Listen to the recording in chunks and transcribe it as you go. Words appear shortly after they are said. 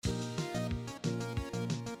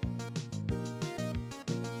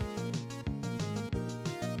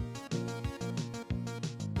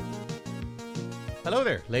Hello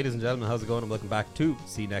there, ladies and gentlemen. How's it going? And welcome back to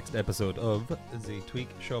the next episode of the Tweak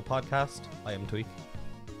Show podcast. I am Tweak.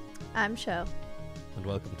 I'm Show. And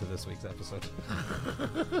welcome to this week's episode.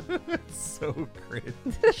 It's so cringe.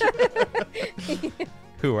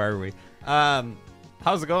 Who are we?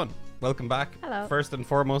 How's it going? Welcome back. Hello. First and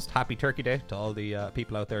foremost, happy Turkey Day to all the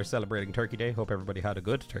people out there celebrating Turkey Day. Hope everybody had a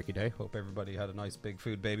good Turkey Day. Hope everybody had a nice big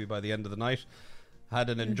food baby by the end of the night. Had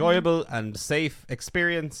an enjoyable and safe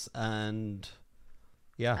experience, and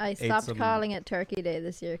yeah, I stopped calling it Turkey Day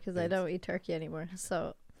this year because I don't eat turkey anymore.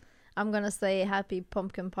 So I'm going to say Happy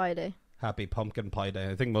Pumpkin Pie Day. Happy Pumpkin Pie Day.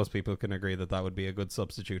 I think most people can agree that that would be a good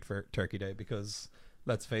substitute for Turkey Day because,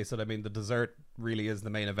 let's face it, I mean, the dessert really is the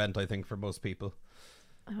main event, I think, for most people.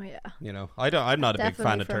 Oh, yeah. You know, I'm not a big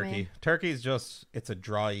fan of Definitely turkey. for me. Turkey's just, it's a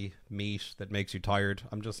dry meat that makes you tired.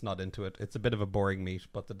 I'm just not into it. It's a bit of a boring meat,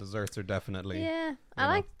 but the desserts are definitely... Yeah. I know.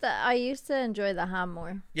 like that. I used to enjoy the ham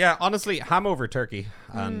more. Yeah, honestly, ham over turkey.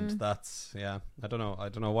 And that's, yeah, I don't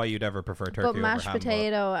know why you'd ever prefer turkey But over mashed ham.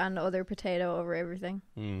 potato and other potato over everything.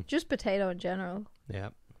 Just potato in general. Yeah.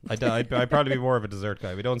 I'd probably be more of a dessert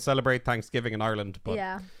guy. We don't celebrate Thanksgiving in Ireland, but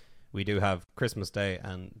Yeah. we do have Christmas Day,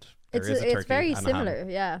 and there is a It's turkey very and a ham. similar.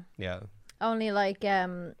 Yeah. Yeah. Only like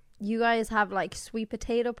you guys have like sweet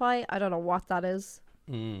potato pie. I don't know what that is.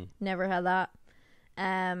 Never had that.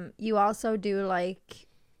 You also do like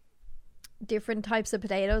different types of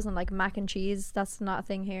potatoes and like mac and cheese. That's not a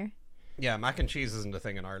thing here. Yeah, mac and cheese isn't a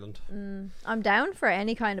thing in Ireland. I'm down for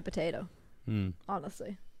any kind of potato. Mm.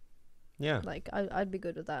 Honestly, Yeah, like I'd be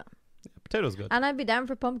good with that. potato's good. And I'd be down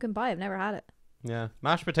for pumpkin pie. I've never had it. Yeah,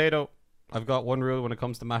 mashed potato. I've got one rule when it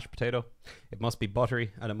comes to mashed potato. It must be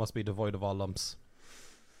buttery and it must be devoid of all lumps.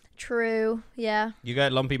 True. Yeah. You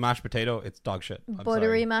get lumpy mashed potato, it's dog shit. I'm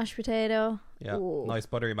Buttery sorry. mashed potato. Yeah, Ooh. nice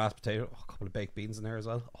buttery mashed potato. Oh, a couple of baked beans in there as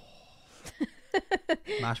well. Oh.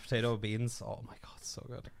 Mashed potato, beans. Oh my god, so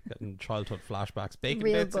good. Getting childhood flashbacks. Bacon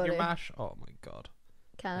Real bits in your butter. mash. Oh my god.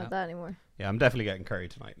 Can't have that anymore. Yeah, I'm definitely getting curry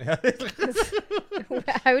tonight.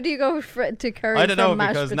 How do you go to curry? I don't know, from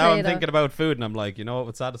mashed because potato? now I'm thinking about food and I'm like, you know what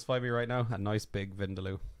would satisfy me right now? A nice big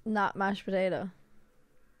vindaloo. Not mashed potato.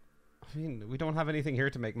 I mean, we don't have anything here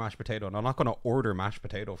to make mashed potato, and I'm not going to order mashed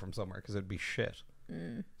potato from somewhere because it'd be shit.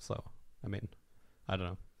 So, I mean, I don't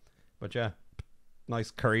know. But yeah,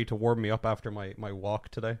 nice curry to warm me up after my walk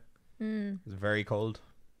today. It's very cold.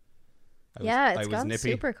 Yeah, it's I was gone nippy.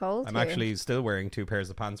 super cold I'm here. actually still wearing 2 pairs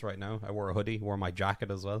of pants right now. I wore a hoodie, wore my jacket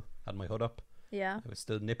as well, had my hood up. Yeah. It was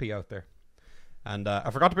still nippy out there. And I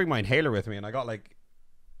forgot to bring my inhaler with me, and I got like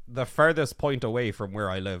the furthest point away from where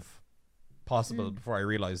I live possible before I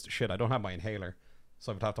realized, shit, I don't have my inhaler.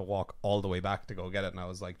 So I would have to walk all the way back to go get it. And I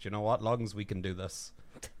was like, do you know what, lungs, we can do this.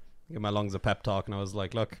 Give my lungs a pep talk. And I was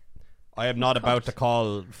like, look, I am not about to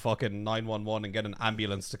call fucking 911 and get an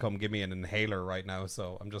ambulance to come give me an inhaler right now.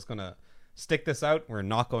 So I'm just going to stick this out. We're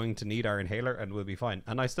not going to need our inhaler and we'll be fine.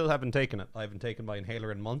 And I still haven't taken it. I haven't taken my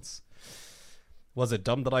inhaler in months. Was it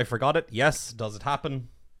dumb that I forgot it? Yes. Does it happen?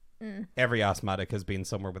 Every asthmatic has been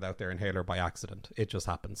somewhere without their inhaler by accident. It just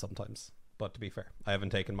happens sometimes. But to be fair, I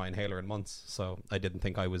haven't taken my inhaler in months, so I didn't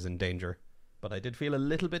think I was in danger. But I did feel a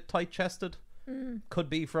little bit tight-chested. Could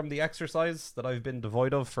be from the exercise that I've been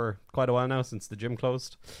devoid of for quite a while now since the gym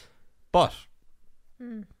closed. But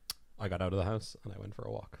I got out of the house and I went for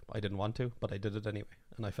a walk. I didn't want to, but I did it anyway.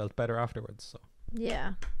 And I felt better afterwards, so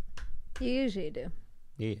Yeah. You usually do.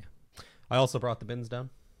 yeah. I also brought the bins down.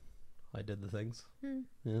 I did the things.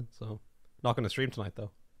 Yeah, so not going to stream tonight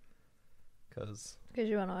though. Because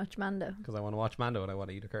You want to watch Mando. I want to watch Mando and I want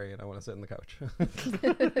to eat a curry and I want to sit on the couch.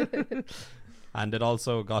 And it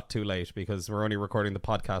also got too late because we're only recording the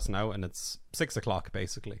podcast now and it's 6 o'clock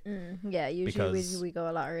basically. Yeah, usually Because we go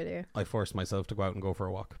a lot earlier. I forced myself to go out and go for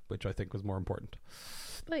a walk, which I think was more important.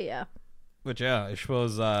 But yeah, But yeah, I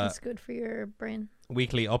suppose it's good for your brain.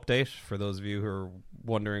 weekly update for those of you who are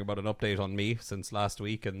wondering about an update on me since last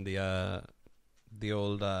week and the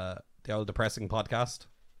old depressing podcast.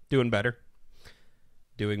 Doing better.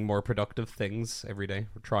 Doing more productive things every day.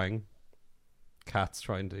 We're trying. Cat's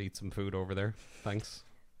trying to eat some food over there. Thanks.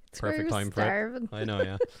 Perfect time for it. I know,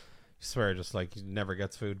 yeah. I swear, just like never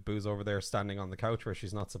gets food. Boo's over there standing on the couch where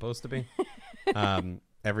she's not supposed to be.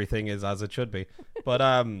 Everything is as it should be. But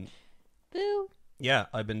Boo. yeah,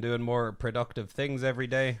 I've been doing more productive things every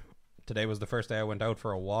day. Today was the first day I went out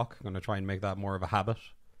for a walk. I'm going to try and make that more of a habit.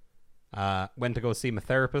 Went to go see my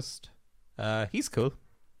therapist. He's cool.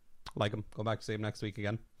 Like him. Go back to see him next week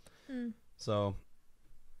again. So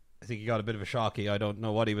I think he got a bit of a shock. I don't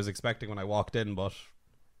know what he was expecting when I walked in, but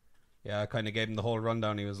yeah, I kind of gave him the whole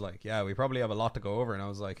rundown. He was like, yeah, we probably have a lot to go over. And I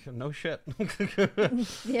was like, no shit.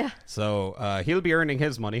 Yeah. So he'll be earning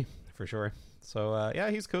his money for sure. So yeah,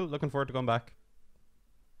 he's cool. Looking forward to going back.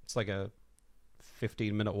 It's like a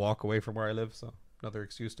 15-minute walk away from where I live, so another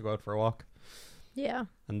excuse to go out for a walk. Yeah.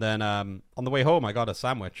 And then on the way home, I got a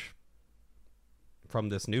sandwich from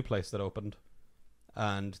this new place that opened,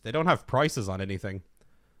 and they don't have prices on anything.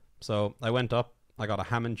 So I went up, I got a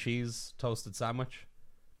ham and cheese toasted sandwich.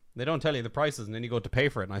 They don't tell you the prices, and then you go to pay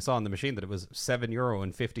for it, and I saw on the machine that it was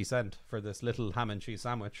 €7.50 for this little ham and cheese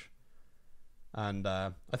sandwich. And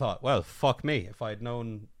I thought, well, fuck me. If I'd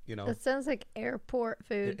known, you know... It sounds like airport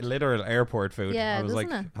food. Literal airport food. Yeah, I was like,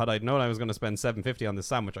 doesn't it? had I known I was going to spend $7.50 on this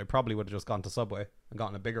sandwich, I probably would have just gone to Subway and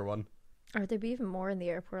gotten a bigger one. Or there'd be even more in the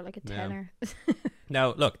airport, like a Yeah. tenner.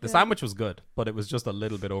 Now, look, the Yeah. sandwich was good, but it was just a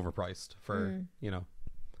little bit overpriced for, you know,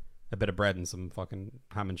 a bit of bread and some fucking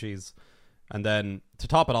ham and cheese. And then to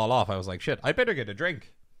top it all off, I was like, shit, I better get a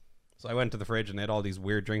drink. So I went to the fridge and they had all these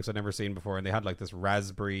weird drinks I'd never seen before. And they had like this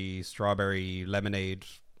raspberry, strawberry, lemonade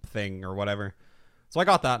thing or whatever. So I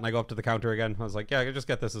got that and I go up to the counter again. I was like, yeah, I could just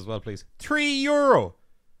get this as well, please. €3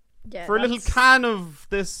 Yeah, for a little can of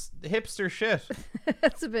this hipster shit.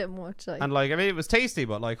 That's a bit much. Like. And like, I mean, it was tasty,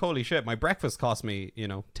 but like, holy shit, my breakfast cost me, you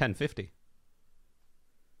know, $10.50.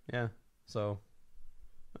 Yeah, so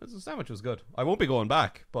the sandwich was good. I won't be going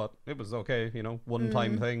back, but it was okay, you know,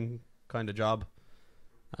 one-time thing kind of job.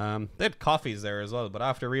 They had coffees there as well, but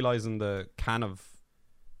after realizing the can of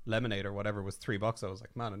lemonade or whatever was $3, I was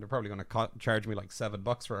like, man, and they're probably going to charge me like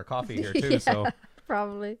 $7 for a coffee here too. Yeah, So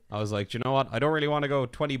probably. I was like, do you know what? I don't really want to go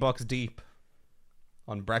 $20 deep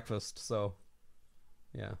on breakfast. So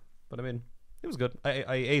yeah, but I mean, it was good. I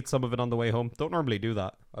ate some of it on the way home. Don't normally do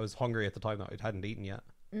that. I was hungry at the time that I hadn't eaten yet.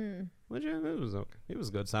 But yeah, it was okay. It was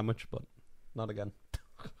a good sandwich, but not again.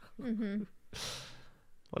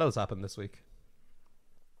 What else happened this week?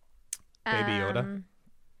 Baby Yoda.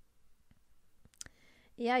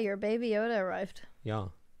 Yeah, your baby Yoda arrived. Yeah.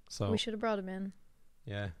 So We should have brought him in.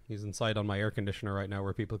 yeah, he's inside on my air conditioner right now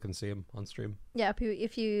where people can see him on stream. Yeah,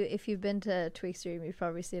 if you've been to Tweakstream, you've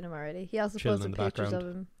probably seen him already. He also Chilling in posted the pictures of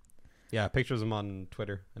background. him. Yeah, pictures of him on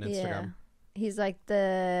Twitter and Instagram. Yeah. He's like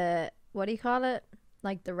the, what do you call it?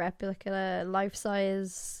 Like the replica, life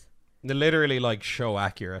size. They're literally like show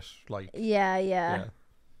accurate. Like Yeah.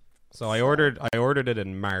 So I ordered it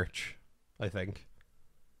in March, I think.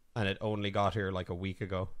 And it only got here like a week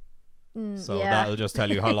ago. So yeah. that'll just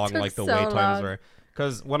tell you how long Took like the so wait times long. were.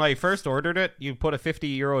 Because when I first ordered it, you put a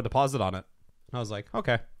 €50 deposit on it. And I was like,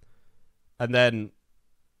 okay. And then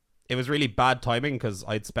it was really bad timing because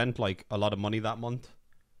I'd spent like a lot of money that month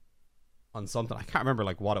on something. I can't remember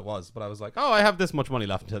like what it was, but I was like, oh, I have this much money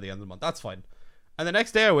left until the end of the month. That's fine. And the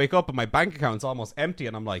next day I wake up and my bank account's almost empty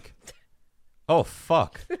and I'm like, oh,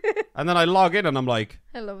 fuck. And then I log in and I'm like,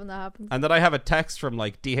 I love when that happens. and then I have a text from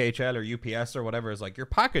like DHL or UPS or whatever. It's like, your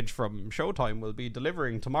package from Showtime will be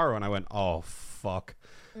delivering tomorrow. And I went, oh, fuck.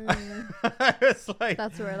 It's like,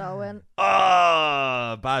 That's where it all went.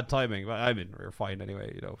 bad timing. But I mean, we were fine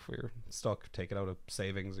anyway. You know, if we were stuck, take it out of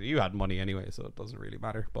savings. You had money anyway, so it doesn't really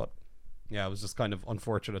matter. But yeah, it was just kind of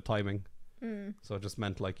unfortunate timing. So it just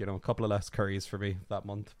meant like, you know, a couple of less curries for me that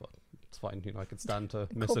month. But it's fine. You know, I could stand to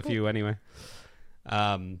miss a couple. few anyway.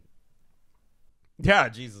 Yeah,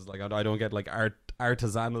 Jesus, like I don't get like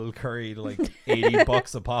artisanal curry like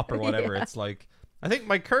 $80 a pop or whatever. Yeah. It's like, I think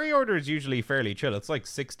my curry order is usually fairly chill. It's like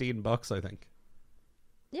 $16, I think,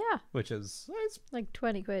 Yeah, which is it's, like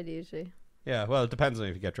 20 quid usually. yeah. Well, it depends on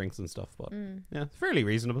if you get drinks and stuff, but yeah, it's fairly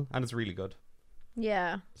reasonable and it's really good.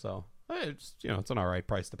 Yeah, So it's, you know, it's an alright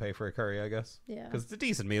price to pay for a curry, I guess, yeah. because it's a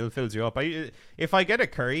decent meal. It fills you up. If I get a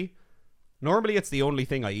curry, normally it's the only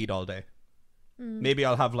thing I eat all day. Maybe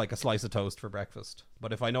I'll have like a slice of toast for breakfast,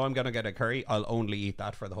 but if I know I'm gonna get a curry, I'll only eat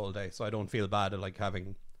that for the whole day, so I don't feel bad at like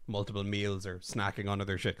having multiple meals or snacking on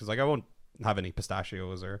other shit, because like I won't have any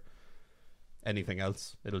pistachios or anything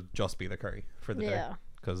else. It'll just be the curry for the day, Yeah.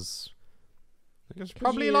 because there's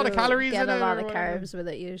probably a lot of calories Get in a it lot or of whatever. carbs with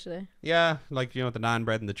it usually. Yeah, like, you know, the naan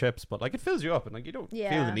bread and the chips, but like it fills you up and like you don't feel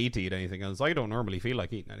Yeah. the need to eat anything else. I don't normally feel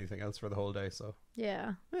like eating anything else for the whole day, so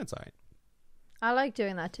Yeah. it's alright. I like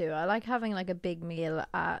doing that too. I like having like a big meal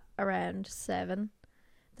at around 7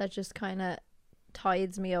 that just kind of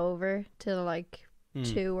tides me over till like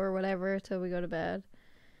 2 or whatever till we go to bed.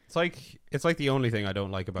 It's like the only thing I don't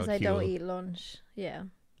like about Because I Huel. don't eat lunch. Yeah.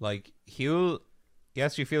 Like Huel,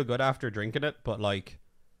 yes, you feel good after drinking it, but like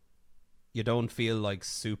you don't feel like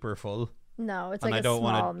super full. No, it's And like I a don't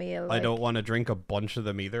small wanna- meal. I don't want to drink a bunch of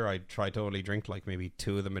them either. I try to only drink like maybe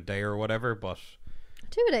 2 of them a day or whatever, but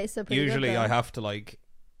 2 days so pretty usually good, I though. have to like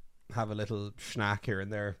have a little snack here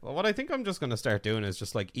and there. But what I think I'm just going to start doing is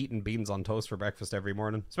just like eating beans on toast for breakfast every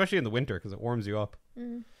morning, especially in the winter because it warms you up.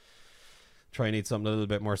 try and eat something a little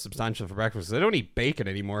bit more substantial for breakfast. I don't eat bacon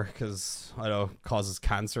anymore because I know it causes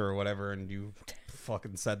cancer or whatever, and you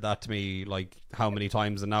fucking said that to me like how many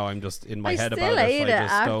times, and now I'm just in my head about it. I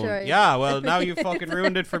just don't. Yeah, well, now you fucking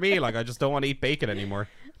ruined it for me. Like, I just don't want to eat bacon anymore.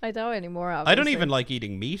 I don't anymore. Obviously. I don't even like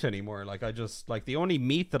eating meat anymore. Like, I just like the only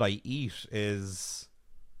meat that I eat is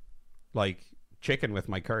like chicken with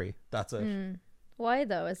my curry. That's it. Why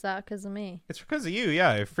though? Is that because of me? It's because of you.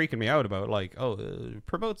 Yeah, it's freaking me out about like, it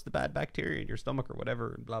promotes the bad bacteria in your stomach or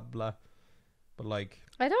whatever, and blah blah. But like,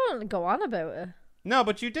 I don't go on about it. No,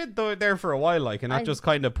 but you did there for a while, like, and that just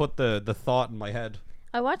kind of put the thought in my head.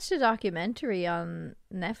 I watched a documentary on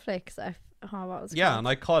Netflix. What was it yeah, called? and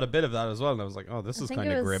I caught a bit of that as well, and I was like, oh, this is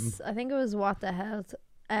kind of grim. I think it was What the Health.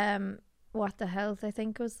 What the Health, I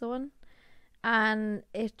think was the one, and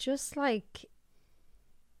it just like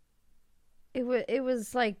it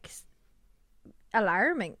was like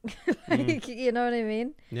alarming. Like, you know what I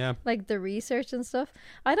mean? Yeah. Like the research and stuff.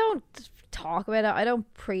 I don't talk about it. I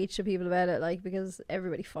don't preach to people about it, like, because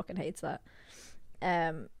everybody fucking hates that.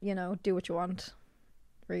 You know, do what you want,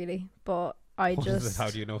 really. But I just... How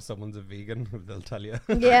do you know someone's a vegan? They'll tell you.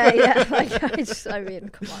 yeah. Like, I mean,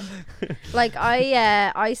 come on. Like,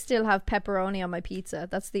 I still have pepperoni on my pizza.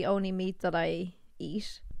 That's the only meat that I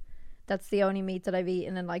eat. That's the only meat that I've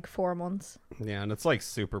eaten in like 4 months. Yeah, and it's like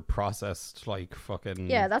super processed, like fucking...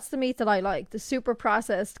 Yeah, that's the meat that I like. The super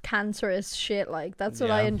processed, cancerous shit. Like, that's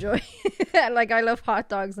what I enjoy. Like, I love hot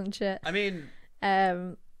dogs and shit. I mean...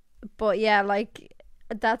 But yeah, like,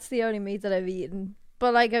 that's the only meat that I've eaten.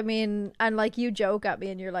 But like, I mean, and like, you joke at me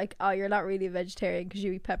and you're like, oh, you're not really a vegetarian because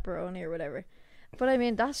you eat pepperoni or whatever. But I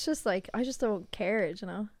mean, that's just like, I just don't care, you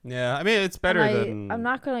know? Yeah, I mean, it's better than... I'm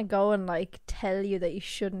not going to go and like tell you that you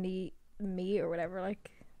shouldn't eat meat or whatever.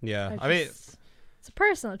 Like, yeah, I mean, it's a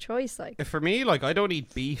personal choice. Like, for me, like, I don't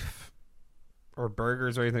eat beef or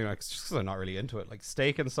burgers or anything, like, it's just because I'm not really into it. Like,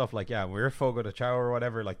 steak and stuff, like, yeah, when we're Fogo de Chao or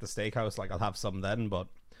whatever, like the steakhouse, like, I'll have some then, but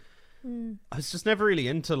I was just never really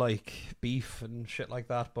into like beef and shit like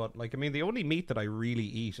that. But like, I mean, the only meat that I really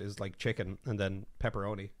eat is like chicken and then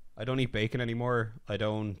pepperoni. I don't eat bacon anymore. I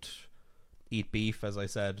don't eat beef, as I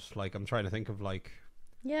said. Like, I'm trying to think of like...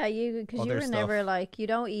 Yeah, because you were never like, you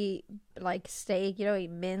don't eat like steak, you don't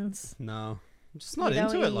eat mince. No, I'm just not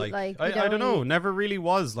into it. Like I don't know, never really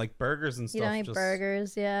was like burgers and stuff. You don't eat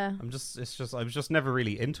burgers, yeah. I was just never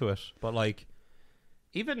really into it. But like,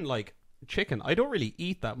 even like chicken, I don't really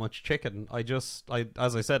eat that much chicken.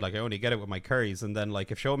 As I said, like, I only get it with my curries, and then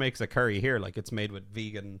like if Show makes a curry here, like, it's made with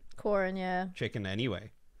vegan corn, yeah, chicken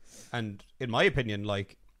anyway. And in my opinion,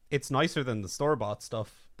 like, it's nicer than the store-bought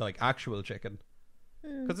stuff, like actual chicken.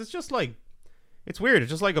 Because it's just like, it's weird. It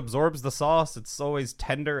just like absorbs the sauce. It's always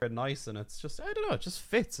tender and nice, and it's just, I don't know, it just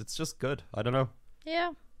fits. It's just good. I don't know.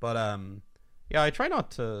 Yeah. But yeah, I try not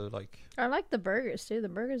to like... I like the burgers too. The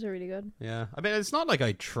burgers are really good. Yeah. I mean, it's not like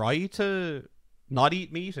I try to not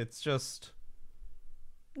eat meat. It's just...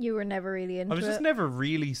 You were never really into it. I was just never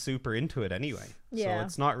really super into it anyway. Yeah. So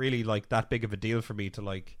it's not really like that big of a deal for me to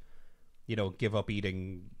like, you know, give up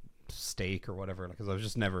eating steak or whatever, because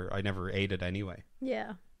I never ate it anyway.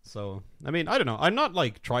 Yeah. So I mean, I don't know, I'm not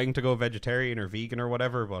like trying to go vegetarian or vegan or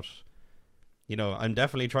whatever, but you know, I'm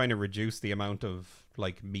definitely trying to reduce the amount of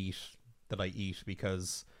like meat that I eat,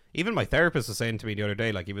 because even my therapist was saying to me the other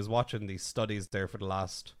day, like, he was watching these studies there for the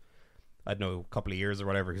last, I don't know, couple of years or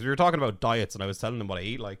whatever, because we were talking about diets and I was telling him what I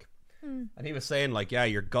eat, like, and he was saying like, yeah,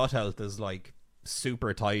 your gut health is like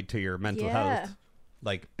super tied to your mental health,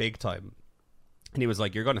 like big time. And he was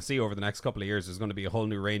like, you're going to see over the next couple of years, there's going to be a whole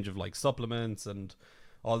new range of like supplements and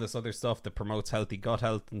all this other stuff that promotes healthy gut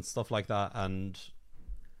health and stuff like that. And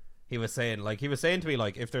he was saying to me,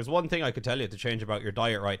 like, if there's one thing I could tell you to change about your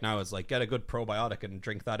diet right now, is like, get a good probiotic and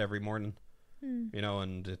drink that every morning, you know,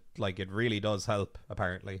 and it really does help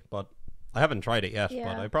apparently. But I haven't tried it yet,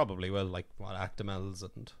 but I probably will, like, what, Actimels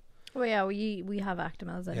and... Well, yeah, we have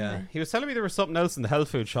Actimels anyway. Yeah, he was telling me there was something else in the health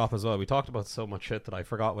food shop as well. We talked about so much shit that I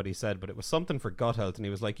forgot what he said, but it was something for gut health, and he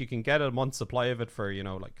was like, you can get a month's supply of it for, you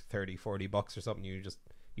know, like $30-40 or something.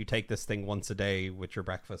 You take this thing once a day with your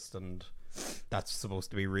breakfast, and that's supposed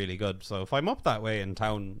to be really good. So if I'm up that way in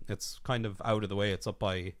town, it's kind of out of the way. It's up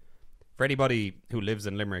by, for anybody who lives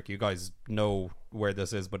in Limerick, you guys know where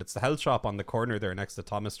this is, but it's the health shop on the corner there next to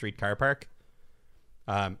Thomas Street Car Park.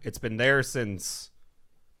 It's been there since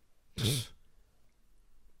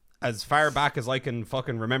as far back as I can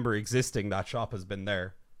fucking remember existing. That shop has been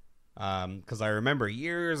there, because I remember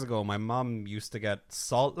years ago my mom used to get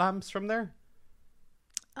salt lamps from there.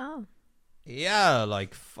 Oh yeah,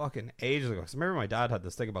 like fucking ages ago. Cause I remember my dad had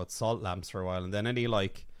this thing about salt lamps for a while, and then any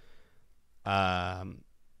like I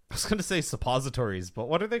was gonna say suppositories, but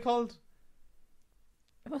what are they called?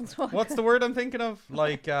 What's the word I'm thinking of?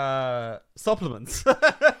 Like supplements.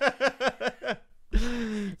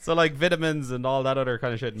 So like vitamins and all that other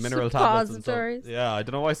kind of shit, mineral tablets and stuff. Yeah, I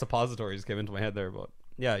don't know why suppositories came into my head there, but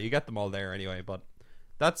yeah, you get them all there anyway. But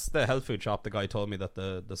that's the health food shop the guy told me that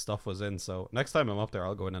the stuff was in. So next time I'm up there,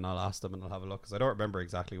 I'll go in and I'll ask them and I'll have a look, because I don't remember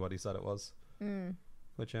exactly what he said it was.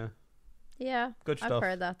 But yeah, good stuff. I've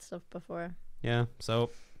heard that stuff before. Yeah, so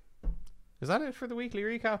is that it for the weekly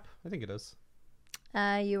recap? I think it is.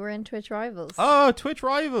 You were in Twitch Rivals. Oh, Twitch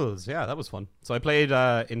Rivals. Yeah, that was fun. So I played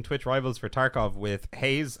in Twitch Rivals for Tarkov with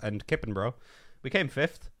Hayes and Kippenbro. We came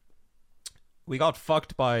 5th. We got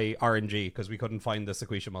fucked by RNG because we couldn't find the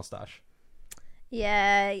Sequisha mustache.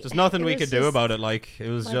 Yeah. There's nothing we could do about it. Like, it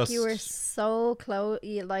was like just... You were so close.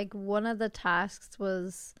 Like, one of the tasks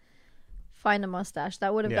was find a mustache.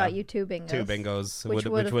 That would have got you 2 bingos. 2 bingos. Which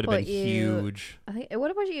would have been huge. I think it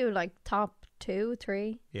would have put you, like, top 2,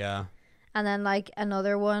 3. Yeah. And then, like,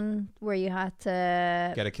 another one where you had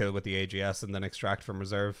to... get a kill with the AGS and then extract from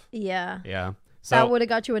reserve. Yeah. Yeah. So, that would have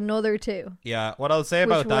got you another 2. Yeah. What I'll say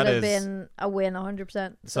about that is... which would have been a win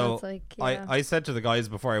 100%. So it's like, yeah. I said to the guys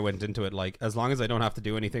before I went into it, like, as long as I don't have to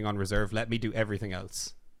do anything on reserve, let me do everything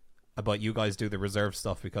else. But you guys do the reserve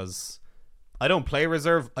stuff, because I don't play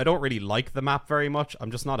reserve. I don't really like the map very much.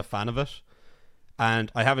 I'm just not a fan of it. And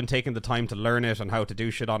I haven't taken the time to learn it and how to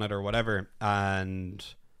do shit on it or whatever. And...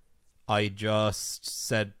 I just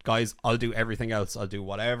said, guys, I'll do everything else. I'll do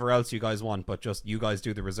whatever else you guys want, but just you guys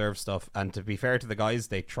do the reserve stuff. And to be fair to the guys,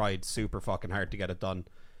 they tried super fucking hard to get it done.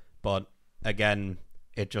 But again,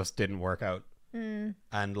 it just didn't work out. And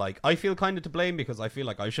like, I feel kind of to blame, because I feel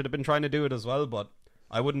like I should have been trying to do it as well, but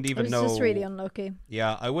I wouldn't even know. It's just really unlucky.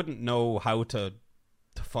 Yeah, I wouldn't know how to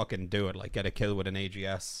fucking do it. Like, get a kill with an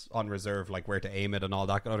AGS on reserve, like where to aim it and all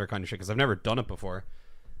that other kind of shit, because I've never done it before.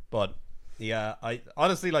 But... yeah, I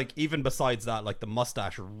honestly, like, even besides that, like, the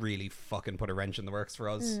mustache really fucking put a wrench in the works for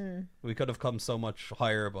us. We could have come so much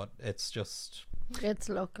higher, but it's just... it's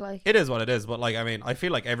luck, like. It is what it is, but, like, I mean, I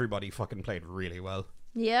feel like everybody fucking played really well.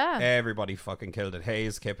 Yeah. Everybody fucking killed it.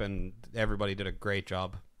 Hayes, Kippen, everybody did a great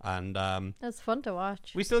job. And it's fun to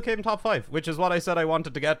watch. we still came top 5, which is what I said I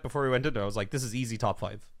wanted to get before we went into it. I was like, this is easy top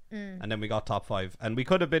 5. And then we got top 5. And we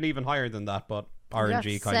could have been even higher than that, but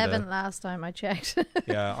RNG kind of... 7 last time I checked.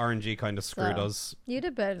 Yeah, RNG kind of screwed us. You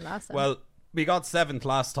did better than last time. Well, we got 7th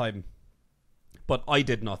last time, but I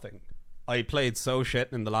did nothing. I played so shit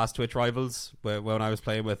in the last Twitch Rivals when I was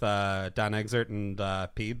playing with Dan Exert and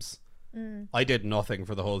Peebs. I did nothing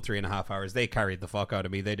for the whole 3.5 hours. They carried the fuck out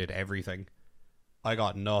of me. They did everything. I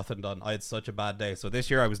got nothing done. I had such a bad day. So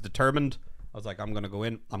this year I was determined. I was like, I'm gonna go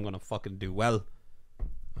in. I'm gonna fucking do well.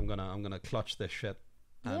 I'm gonna clutch this shit.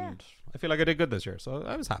 And I feel like I did good this year, so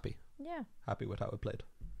I was happy. Yeah. Happy with how I played.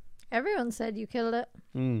 Everyone said you killed it.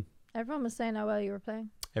 Everyone was saying how well you were playing.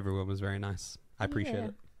 Everyone was very nice. I appreciate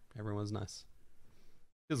it. Everyone was nice.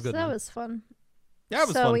 It was good. So that was fun. Yeah, it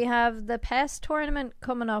was fun. So we have the PES tournament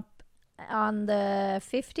coming up on the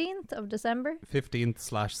 15th of December.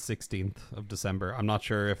 15th/16th of December. I'm not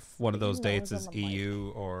sure if one of those dates is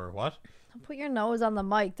EU or what. Don't put your nose on the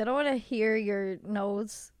mic. They don't want to hear your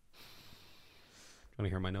nose. Want to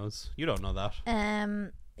hear my nose? You don't know that.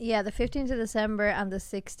 Yeah, the 15th of December and the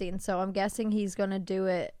 16th. So I'm guessing he's going to do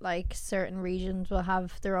it like certain regions will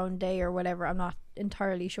have their own day or whatever. I'm not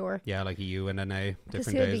entirely sure. Yeah, like EU and NA,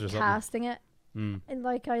 different days or something. Casting it. And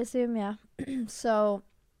like, I assume, yeah. So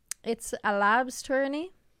it's a labs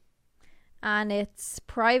tourney and it's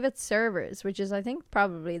private servers, which is, I think,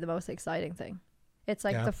 probably the most exciting thing. It's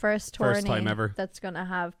like the first tourney time ever that's going to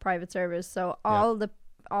have private servers. So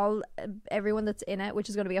everyone that's in it, which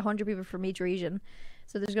is going to be 100 people from each region.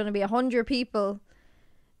 So there's going to be 100 people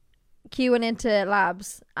queuing into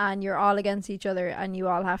labs, and you're all against each other, and you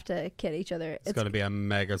all have to kill each other. It's going to be a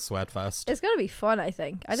mega sweat fest. It's going to be fun, I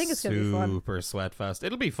think. I think it's going to be fun. Super sweat fest.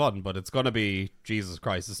 It'll be fun, but it's going to be, Jesus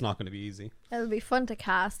Christ, it's not going to be easy. It'll be fun to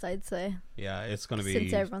cast, I'd say. Yeah, it's going to be...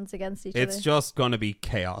 since everyone's against each other. It's just going to be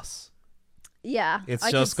chaos. Yeah,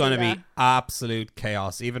 it's just going to be absolute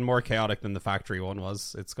chaos, even more chaotic than the factory one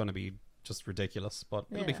was. It's going to be just ridiculous, but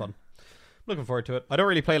it'll be fun. I'm looking forward to it. I don't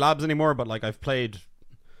really play labs anymore, but like I've played,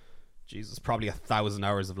 Jesus, probably 1,000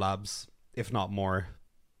 hours of labs, if not more.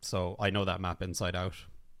 So I know that map inside out,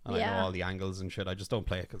 and I know all the angles and shit. I just don't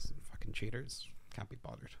play it because fucking cheaters can't be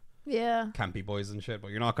bothered. Yeah, can't be boys and shit.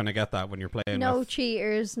 But you're not going to get that when you're playing. No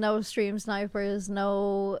cheaters, no stream snipers,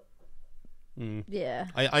 no. Yeah,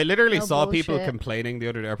 I literally saw people complaining the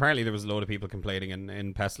other day. Apparently there was a load of people complaining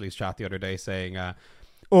in Pesley's chat the other day saying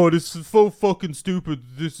oh, this is so fucking stupid,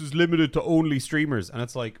 this is limited to only streamers. And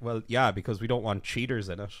it's like, well, yeah, because we don't want cheaters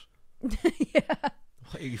in it. Yeah,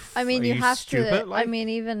 I mean, Are you have stupid, to. like? I mean,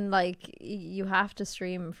 even like you have to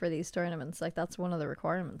stream for these tournaments. Like that's one of the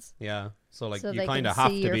requirements. Yeah. So like So you they kind can of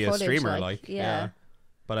have see to your be a footage, streamer, like, like yeah.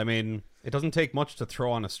 But I mean, it doesn't take much to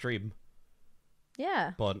throw on a stream.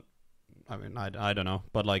 Yeah. But I mean, I don't know.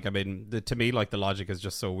 But like, I mean, to me, like the logic is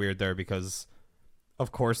just so weird there because,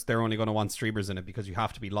 of course, they're only going to want streamers in it because you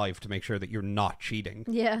have to be live to make sure that you're not cheating.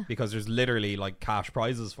 Yeah. Because there's literally like cash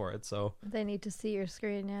prizes for it. So They need to see your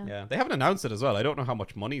screen. Yeah. yeah, they haven't announced it as well. I don't know how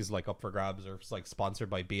much money's like up for grabs or if it's like sponsored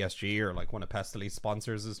by BSG or like one of Pestily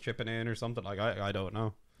sponsors is chipping in or something. Like I don't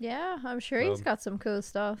know. Yeah, I'm sure he's got some cool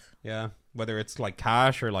stuff. Yeah, whether it's like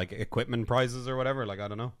cash or like equipment prizes or whatever. Like I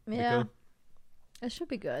don't know. It'd be Yeah. cool. It should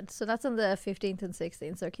be good. So that's on the 15th and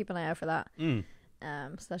 16th. So keep an eye out for that. Mm.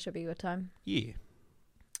 So that should be a good time. Yeah.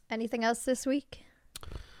 Anything else this week?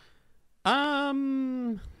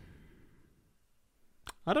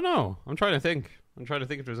 I don't know. I'm trying to think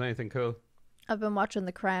if there's anything cool. I've been watching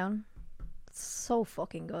The Crown. It's so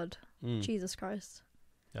fucking good. Mm. Jesus Christ.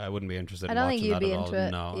 Yeah, I wouldn't be interested I in don't watching think you'd that be at into all.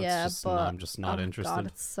 it. No, Yeah, it's just, but I'm just not interested. God,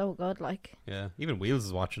 it's so good. Like, Yeah, even Wheels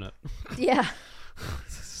is watching it. yeah,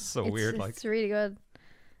 It's so weird. Like, it's really good.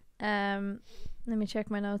 Let me check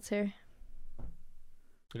my notes here.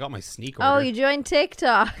 I got my sneak Oh, order. you joined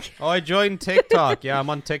TikTok. Oh, I joined TikTok. Yeah, I'm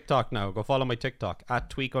on TikTok now. Go follow my TikTok at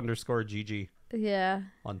tweak_GG Yeah.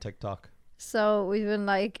 on TikTok. So we've been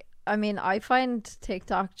like, I mean, I find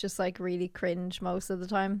TikTok just like really cringe most of the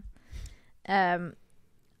time.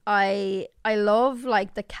 I love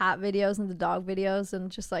like the cat videos and the dog videos and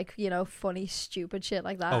just like, you know, funny stupid shit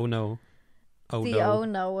like that. Oh no. Oh The no. oh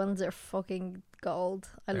no ones are fucking gold.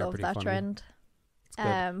 I They're love pretty that funny. trend. It's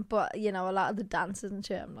good. But you know, a lot of the dances and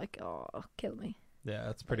shit, I'm like, oh, kill me. Yeah,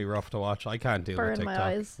 it's pretty rough to watch. I can't deal Burn with my TikTok.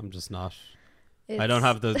 eyes. I'm just not. I It's- don't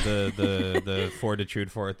have the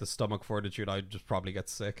fortitude for it, the stomach fortitude. I'd just probably get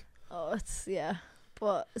sick. Oh, it's yeah.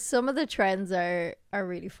 But some of the trends are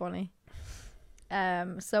really funny.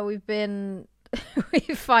 So we've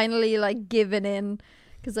finally like given in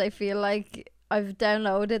because I feel like I've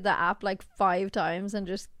downloaded the app like 5 times and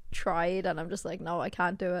just tried and I'm just like, no, I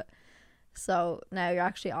can't do it. So now you're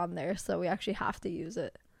actually on there, so we actually have to use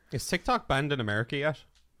it. Is TikTok banned in America yet?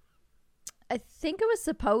 I think it was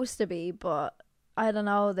supposed to be, but I don't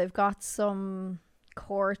know. They've got some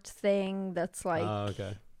court thing that's like, Oh,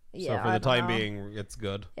 okay. yeah. So for I the don't time know. being, it's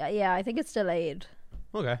good. Yeah, I think it's delayed,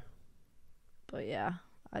 Okay. but yeah,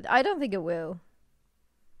 I don't think it will.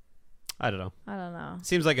 I don't know. I don't know.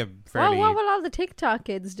 Seems like a Well, fairly... what will all the TikTok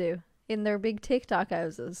kids do in their big TikTok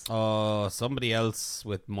houses? Oh, somebody else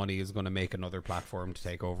with money is going to make another platform to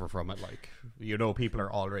take over from it. Like, you know, people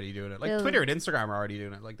are already doing it. Like, They'll- Twitter and Instagram are already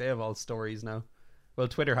doing it. Like, they have all stories now. Well,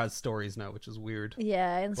 Twitter has stories now, which is weird.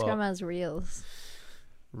 Yeah, Instagram Well, has Reels,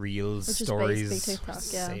 Reels, Which is stories, basically TikTok,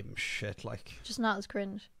 yeah. same shit. Like, just not as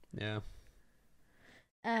cringe. yeah.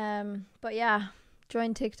 But yeah,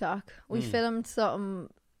 join TikTok. We Mm. filmed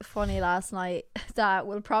something funny last night that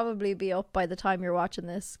will probably be up by the time you're watching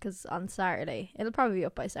this, because on Saturday it'll probably be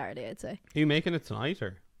up by Saturday, I'd say. Are you making it tonight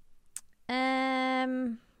or?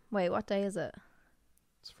 Wait, what day is it?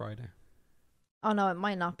 It's Friday. Oh no, it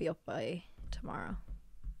might not be up by tomorrow,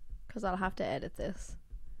 because I'll have to edit this.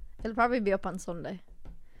 It'll probably be up on Sunday,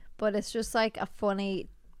 but it's just like a funny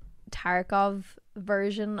Tarkov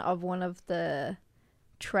version of one of the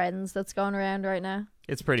trends that's going around right now.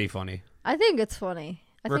 It's pretty funny. I think it's funny.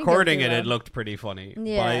 I think Recording it'll it, do it well. looked pretty funny.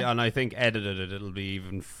 Yeah. And I think edited it, it'll be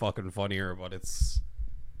even fucking funnier. But it's,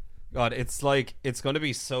 God, it's like it's going to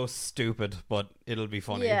be so stupid, but it'll be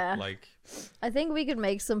funny. Yeah. Like, I think we could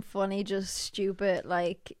make some funny, just stupid,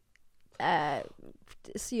 like,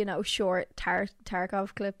 you know, short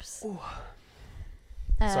Tarkov clips.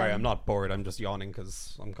 sorry, I'm Um, not bored. I'm just yawning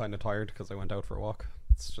because I'm kind of tired because I went out for a walk.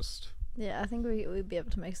 It's just. Yeah, I think we'd be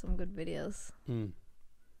able to make some good videos. Hmm.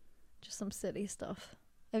 Just some silly stuff.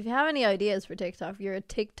 If you have any ideas for TikTok, if you're a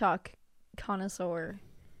TikTok connoisseur,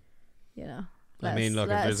 you know. I mean, look, if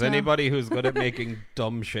let us there's know. anybody who's good at making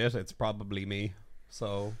dumb shit, it's probably me.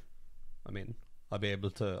 So, I mean, I'll be able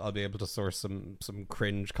to source some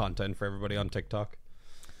cringe content for everybody on TikTok.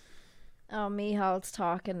 Oh, Mihal's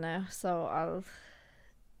talking now, so I'll.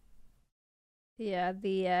 Yeah,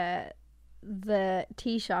 the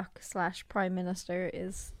Taoiseach / Prime Minister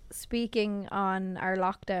is speaking on our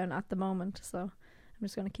lockdown at the moment, so I'm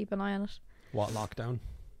just going to keep an eye on it. What lockdown?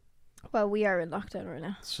 Well, we are in lockdown right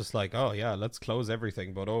now. It's just like, oh yeah, let's close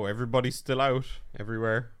everything, but oh, everybody's still out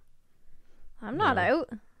everywhere. I'm not Yeah. out.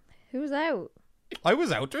 Who's out? I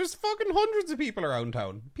was out. There's fucking hundreds of people around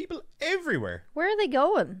town. People everywhere. Where are they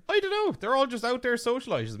going? I don't know. They're all just out there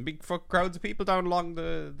socializing. Big fuck crowds of people down along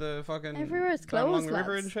the fucking Everywhere's down along closed, the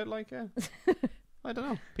river lads. and shit. Like, yeah. I don't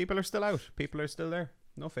know. People are still out. People are still there.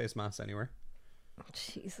 No face masks anywhere.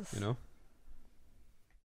 Jesus. You know.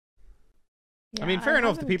 Yeah, I mean, fair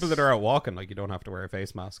enough. The haven't- people that are out walking, like, you don't have to wear a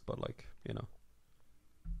face mask, but like, you know.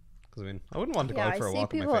 Because I mean, I wouldn't want to go Yeah, out I for a see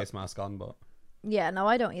walk with people- my face mask on, but Yeah, no,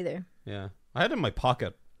 I don't either. yeah, I had it in my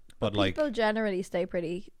pocket, but like, people generally stay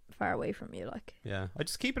pretty far away from you, like. yeah, I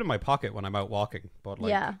just keep it in my pocket when I'm out walking. But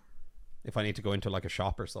like, Yeah, if I need to go into like a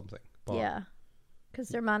shop or something. But, yeah, because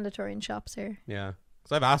they're mandatory in shops here. yeah,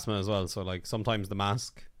 because I have asthma as well, so like sometimes the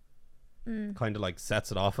mask Mm. kind of like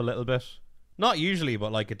sets it off a little bit. Not usually,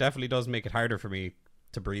 but like it definitely does make it harder for me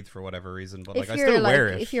to breathe for whatever reason. But like I still wear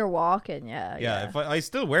it. If you're walking, yeah. Yeah, if I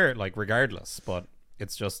still wear it like regardless, but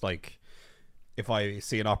it's just like if I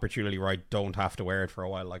see an opportunity where I don't have to wear it for a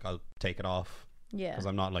while, like I'll take it off yeah, because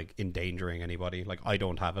I'm not like endangering anybody. Like I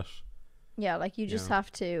don't have it. yeah. Like you just Yeah.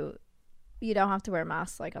 have to. You don't have to wear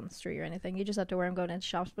masks like on the street or anything. You just have to wear them going into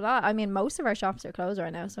shops. But I mean, most of our shops are closed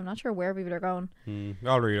right now, so I'm not sure where people are going.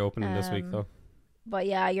 Already opening this week though. But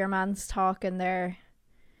yeah, your man's talking there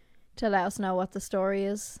to let us know what the story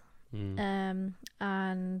is, Mm.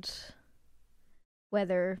 and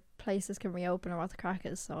whether places can reopen or what the crack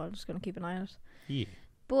is. So I'm just gonna keep an eye on it. Yeah.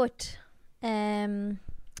 But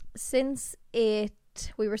since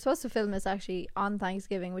we were supposed to film this actually on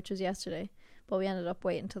Thanksgiving, which was yesterday, but we ended up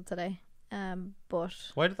waiting until today. But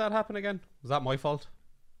Why did that happen again? Was that my fault?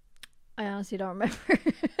 I honestly don't remember.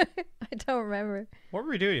 I don't remember. What were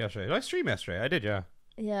we doing yesterday? Did I stream yesterday? I did, yeah.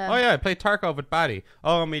 Yeah. Oh yeah, I played Tarkov with Batty.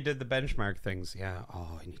 Oh, and we did the benchmark things. Yeah.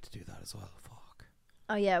 Oh, I need to do that as well. Fuck.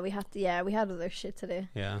 Oh yeah, we had to. Yeah, we had other shit to do.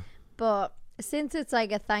 Yeah. But since it's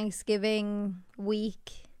like a Thanksgiving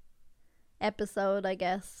week episode, I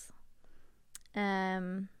guess.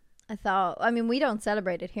 I thought. I mean, we don't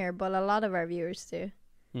celebrate it here, but a lot of our viewers do,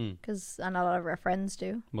 and a lot of our friends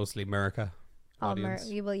do. Mostly America. Audience.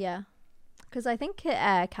 Well, yeah, because I think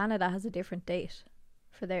Canada has a different date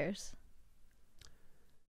for theirs.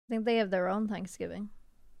 I think they have their own Thanksgiving.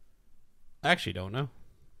 I actually don't know.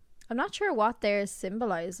 I'm not sure what theirs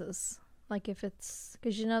symbolizes. Like if it's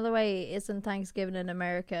because you know the way isn't Thanksgiving in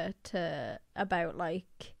America to about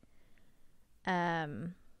like,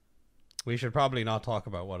 We should probably not talk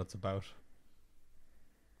about what it's about.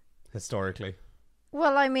 Historically.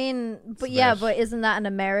 Well, I mean, but It's yeah, about- but isn't that an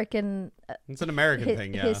American It's an American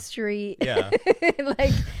thing, yeah. history? Yeah.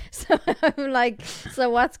 Like, so I'm like, so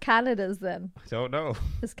what's Canada's then? I don't know.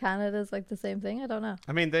 Is Canada's like the same thing? I don't know.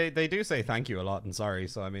 I mean, they do say thank you a lot and sorry,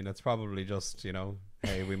 so I mean, it's probably just, you know,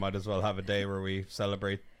 hey, we might as well have a day where we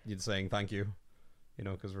celebrate you saying thank you, you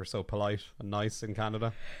know, because we're so polite and nice in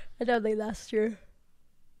Canada. I don't think that's true.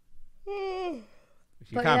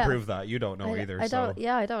 You But can't yeah. prove that. You don't know either. I so don't.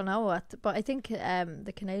 Yeah, I don't know what. But I think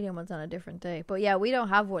the Canadian one's on a different day. But yeah, we don't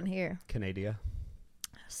have one here. Canada.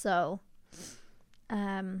 So,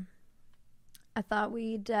 I thought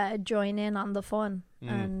we'd join in on the fun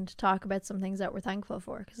and talk about some things that we're thankful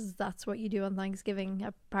for, because that's what you do on Thanksgiving,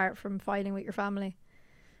 apart from fighting with your family,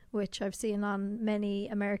 which I've seen on many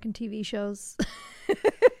American TV shows.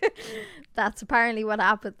 That's apparently what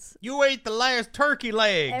happens. You ate the last turkey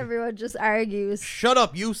leg. Everyone just argues. Shut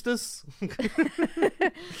up, Eustace.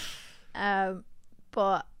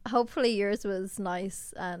 But hopefully yours was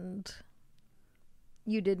nice and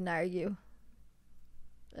you didn't argue.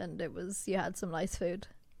 And you had some nice food.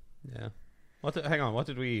 Yeah. Hang on, what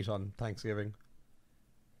did we eat on Thanksgiving?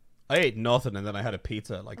 I ate nothing and then I had a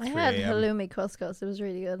pizza at like 3 I had a.m. halloumi couscous. It was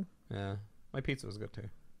really good. Yeah. My pizza was good too.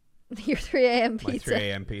 Your 3 a.m. My pizza. 3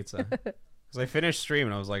 a.m. pizza. Because I finished stream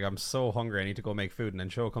and I was like, I'm so hungry, I need to go make food. And then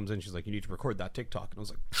Show comes in, she's like, you need to record that TikTok. And I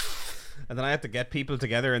was like, and then I had to get people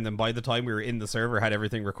together. And then by the time we were in the server, had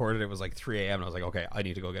everything recorded, it was like 3 a.m. And I was like, okay, I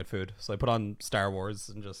need to go get food. So I put on Star Wars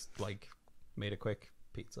and just like made a quick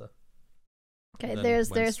pizza. Okay, And then there's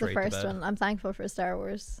went the straight to first bed. one. I'm thankful for Star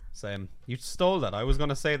Wars. Same. You stole that. I was going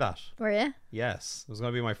to say that. Were you? Yes. It was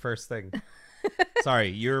going to be my first thing. Sorry,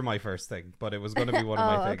 you're my first thing. But it was going to be one of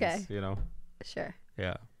my Oh, things, okay. you know? Sure.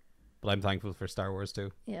 Yeah. But I'm thankful for Star Wars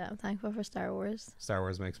too. Yeah, I'm thankful for Star Wars. Star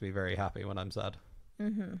Wars makes me very happy when I'm sad.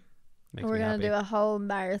 Mm-hmm. Makes We're me going happy. to do a whole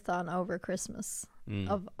marathon over Christmas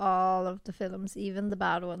of all of the films, even the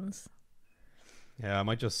bad ones. Yeah, I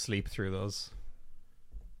might just sleep through those.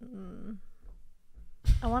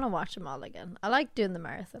 I want to watch them all again. I like doing the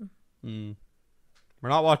marathon. We're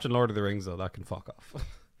not watching Lord of the Rings though. That can fuck off.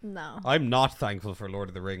 No. I'm not thankful for Lord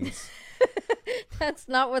of the Rings. That's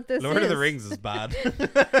not what this Lord is. of the Rings is bad.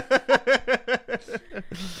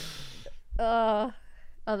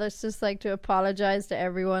 I'd just like to apologize to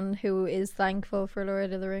everyone who is thankful for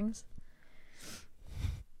Lord of the Rings.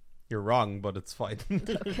 You're wrong, but it's fine.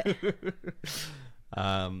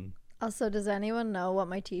 Okay. Also, does anyone know what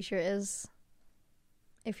my t-shirt is?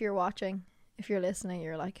 If you're watching, if you're listening,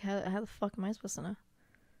 you're like, how the fuck am I supposed to know?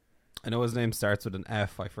 I know his name starts with an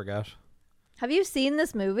F. I forget. Have you seen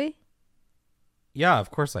this movie? Yeah,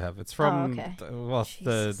 of course I have. It's from okay.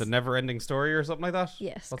 the Never-Ending Story or something like that.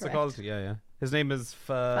 Yes, What's correct. it called? Yeah. His name is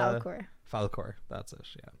Falkor. Falkor. That's it.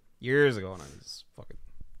 Yeah, years ago when I was fucking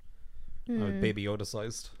I was Baby Yoda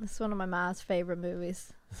sized. It's one of my ma's favorite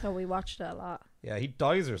movies, so we watched it a lot. Yeah, he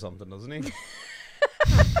dies or something, doesn't he?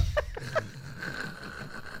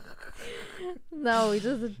 No, he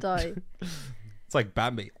doesn't die. It's like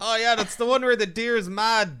Bambi. Oh yeah, that's the one where the deer's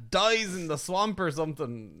mad, dies in the swamp or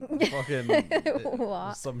something. Fucking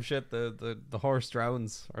What? some shit. The horse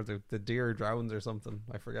drowns or the deer drowns or something.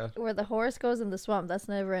 I forget. Where the horse goes in the swamp. That's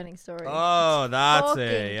a Never-Ending Story. Oh, that's Fucking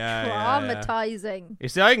it. Yeah, traumatizing. You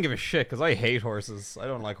see, I can give a shit because I hate horses. I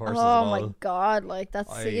don't like horses at Oh all. my god! Like that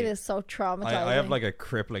scene is so traumatizing. I have like a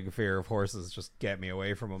crippling fear of horses. Just get me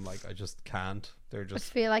away from them. Like I just can't. They're I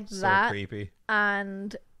just feel like so that creepy.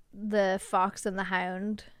 and the Fox and the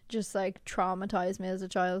Hound just like traumatized me as a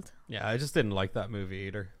child. Yeah, I just didn't like that movie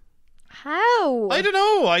either. How? I don't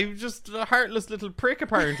know. I'm just a heartless little prick.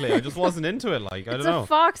 Apparently, I just wasn't into it. Like I It's don't know. a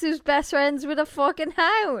fox who's best friends with a fucking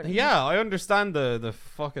hound. Yeah, I understand the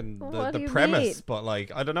fucking What do the you premise, mean? but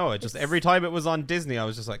like I don't know. It just every time it was on Disney, I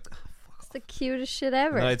was just like, It's the cutest shit and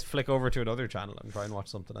ever. then I'd flick over to another channel and try and watch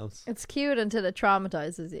something else. It's cute until it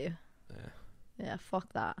traumatizes you. Yeah. Yeah,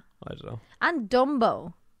 fuck that. I don't know. And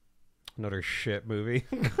Dumbo. Another shit movie.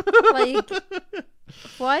 Like,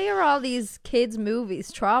 why are all these kids'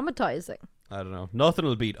 movies traumatizing? I don't know. Nothing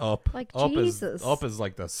will beat Up. Like, Up Jesus. is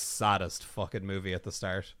like the saddest fucking movie at the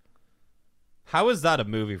start. How is that a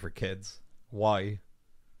movie for kids? Why?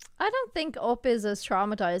 I don't think Up is as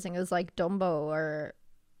traumatizing as like Dumbo or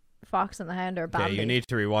Fox and the Hound or Bambi. Okay, you need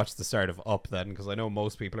to rewatch the start of Up then, because I know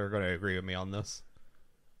most people are going to agree with me on this.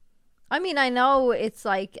 I mean, I know it's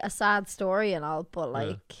like a sad story and all, but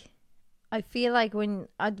like, I feel like when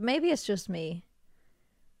maybe it's just me.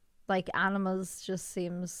 Like animals just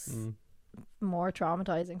seems more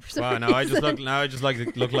traumatizing for some Wow, reason. now I just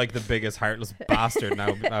look like the biggest heartless bastard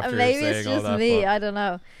now after Maybe saying it's all just that. me. but- I don't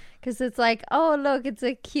know. Because it's like, oh, look, it's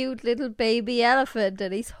a cute little baby elephant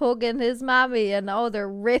and he's hugging his mammy and oh, they're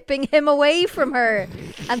ripping him away from her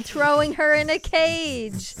and throwing her in a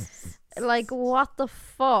cage. Like, what the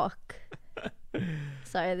fuck?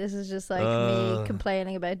 Sorry, this is just like me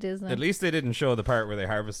complaining about Disney. At least they didn't show the part where they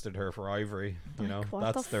harvested her for ivory. You know,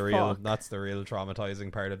 what that's the the real fuck? that's the real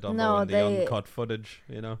traumatizing part of Dumbo No, and the they- uncut footage.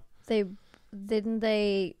 You know,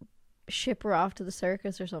 They ship her off to the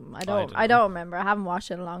circus or something. I don't don't know. remember. I haven't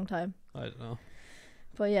watched it in a long time. I don't know.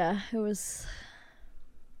 But yeah, it was.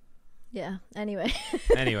 Yeah. Anyway,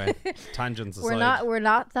 Anyway, tangents aside, we're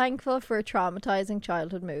not thankful for traumatizing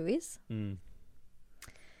childhood movies. Mm.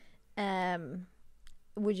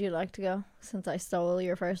 Would you like to go since I stole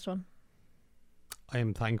your first one? I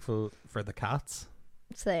am thankful for the cats.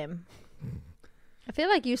 Same. I feel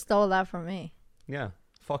like you stole that from me. Yeah,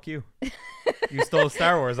 fuck you. You stole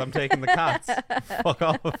Star Wars. I'm taking the cats. Fuck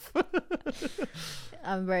off.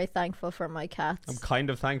 I'm very thankful for my I'm cats. kind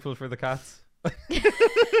of thankful for the cats.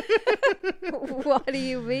 What do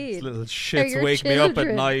you These mean? little They're shits your wake me up at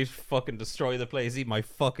children. night, fucking destroy the place, eat my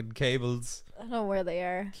fucking cables. I don't know where they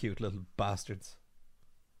are. Cute little bastards.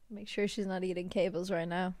 Make sure she's not eating cables right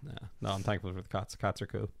now. Yeah. No, I'm thankful for the cats. The cats are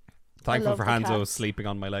cool. Thankful love for the Hanzo cats. sleeping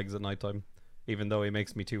on my legs at nighttime, even though he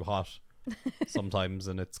makes me too hot sometimes,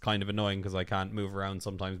 and it's kind of annoying because I can't move around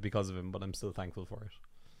sometimes because of him. But I'm still thankful for it.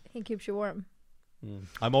 He keeps you warm.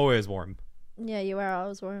 I'm always warm. Yeah, you are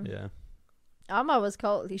always warm. Yeah. I'm always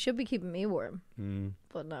cold. He should be keeping me warm.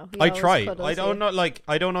 But no. he I always try. cuddles I don't you. know. Like,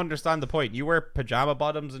 I don't understand the point. You wear pajama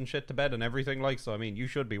bottoms and shit to bed and everything. Like, so I mean, you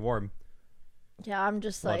should be warm. Yeah, I'm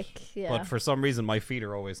just But- like, yeah. But for some reason, my feet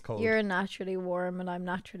are always cold. You're naturally warm and I'm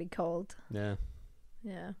naturally cold. Yeah.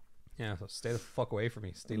 Yeah. Yeah. So stay the fuck away from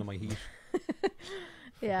me, stealing my heat.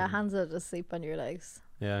 Yeah, Hansa just sleep on your legs.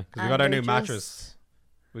 Yeah, because we And got our they're new mattress.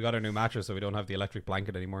 We got our new mattress, so we don't have the electric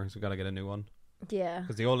blanket anymore. So we gotta get a new one. Yeah.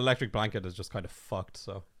 Because the old electric blanket is just kind of fucked.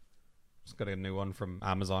 So just gotta get a new one from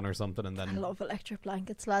Amazon or something, and I then love electric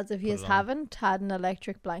blankets, lads. If you it on. haven't had an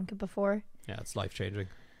electric blanket before, yeah, it's life changing.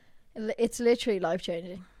 it's literally life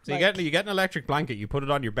changing. So you get an electric blanket. You put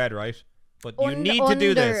it on your bed, right? But you need to under,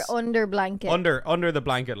 do this under blanket, under the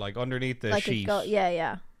blanket, like underneath the like sheet.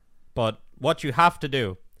 yeah. But what you have to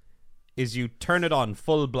do is you turn it on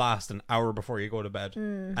full blast an hour before you go to bed,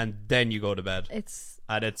 and then you go to bed. It's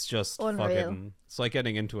And it's just Unreal. fucking. It's like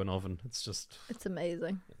getting into an oven. It's just.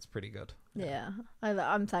 amazing. It's pretty good. Yeah,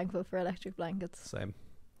 I'm thankful for electric blankets. Same.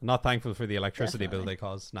 Not thankful for the electricity bill Definitely. they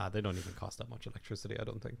cause. Nah, they don't even cost that much electricity, I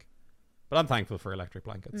don't think. But I'm thankful for electric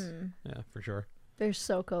blankets. Yeah, for sure. They're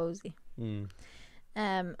so cozy. Mm.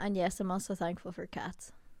 And yes, I'm also thankful for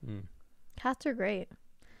cats. Mm. Cats are great.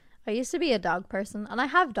 I used to be a dog person, and I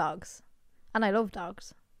have dogs, and I love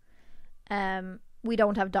dogs. We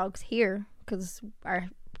don't have dogs here because our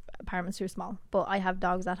apartment's too small, but I have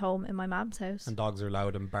dogs at home in my mom's house. And dogs are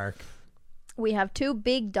loud and bark. We have 2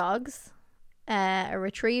 big dogs, a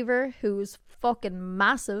retriever who's fucking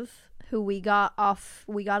massive, who we got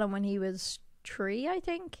him when he was 3, I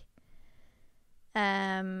think.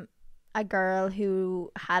 A girl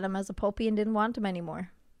who had him as a puppy and didn't want him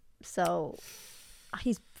anymore. So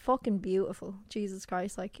he's fucking beautiful. Jesus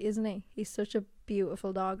Christ, like, isn't he? He's such a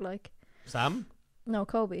beautiful dog, like. Sam? No,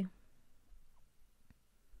 Kobe.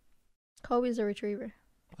 Kobe's a retriever.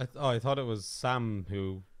 I thought it was Sam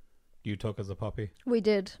who you took as a puppy. We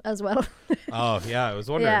did as well. Oh, yeah, I was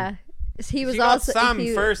wondering. Yeah. He was you got also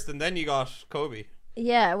Sam first and then you got Kobe.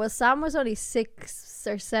 Yeah, well, Sam was only 6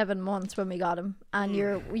 or 7 months when we got him, and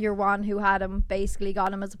your one who had him basically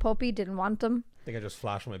got him as a puppy, didn't want him. I think I just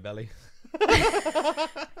flashed my belly.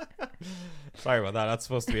 Sorry about that. That's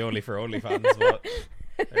supposed to be only for OnlyFans, but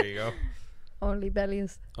there you go. Only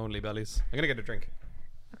bellies. Only bellies. I'm gonna get a drink.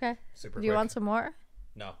 Okay. Super. Do you quick. want some more?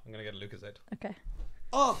 No, I'm gonna get a Lucozade. Okay.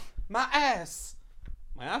 Oh, my ass!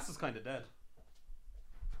 My ass is kind of dead.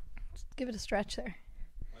 Just give it a stretch there.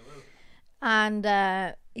 I will. And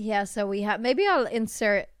yeah, so we have, maybe I'll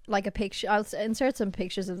insert like a picture. I'll insert some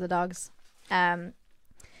pictures of the dogs.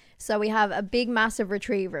 So we have a big, massive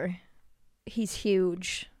retriever. He's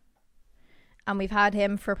huge. And we've had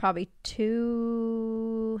him for probably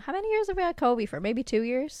how many years have we had Kobe for? Maybe 2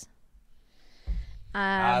 years.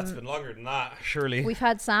 It's been longer than that, surely. We've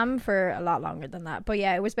had Sam for a lot longer than that. But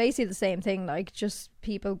yeah, it was basically the same thing. Like, just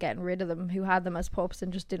people getting rid of them who had them as pups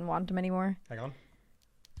and just didn't want them anymore. Hang on.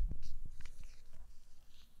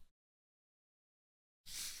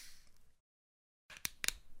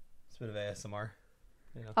 It's a bit of ASMR.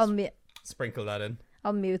 Yeah, sprinkle that in.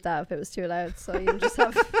 I'll mute that if it was too loud, so you'll just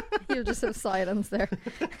have silence there.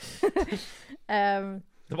 The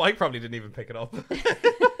mic probably didn't even pick it up.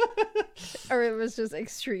 Or it was just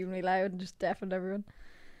extremely loud and just deafened everyone.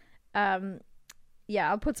 Yeah,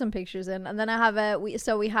 I'll put some pictures in, and then I have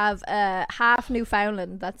we have a half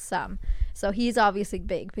Newfoundland. That's Sam. So he's obviously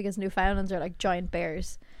big because Newfoundlands are like giant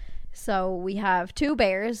bears. So we have 2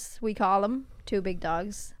 bears, we call them 2 big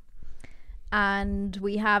dogs, and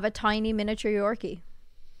we have a tiny miniature Yorkie.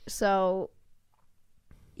 So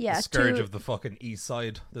yeah, the scourge of the fucking east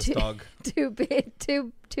side. This dog. 2 big,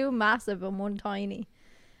 2 massive and 1 tiny,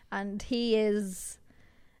 and he is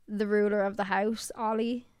the ruler of the house.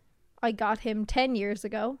 Ollie, I got him 10 years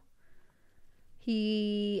ago.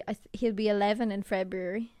 He'll be 11 in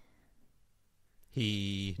February.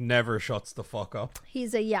 He never shuts the fuck up.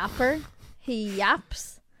 He's a yapper. He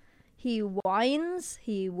yaps. He whines.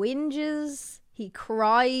 He whinges. He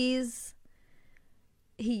cries.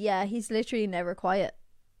 He's literally never quiet.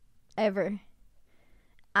 Ever.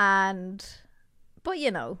 But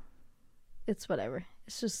you know, it's whatever.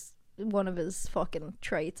 It's just one of his fucking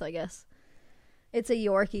traits, I guess. It's a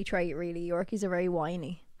Yorkie trait, really. Yorkies are very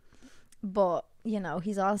whiny. But, you know,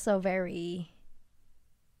 he's also very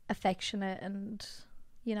affectionate, and,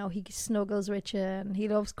 you know, he snuggles with you, and he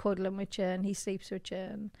loves cuddling with you, and he sleeps with you.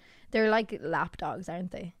 And they're like lap dogs,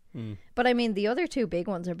 aren't they? Mm. But, I mean, the other 2 big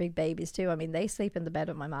ones are big babies, too. I mean, they sleep in the bed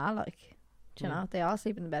with my ma, like, you know, they all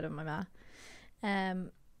sleep in the bed with my ma.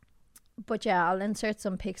 But, yeah, I'll insert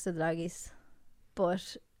some pics of the doggies.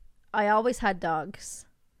 But I always had dogs.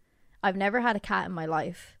 I've never had a cat in my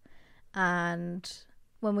life. And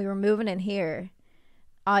when we were moving in here,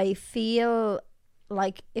 I feel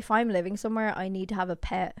like if I'm living somewhere, I need to have a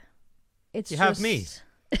pet. You have me.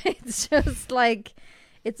 It's just like,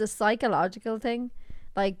 it's a psychological thing.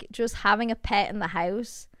 Like, just having a pet in the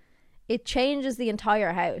house, it changes the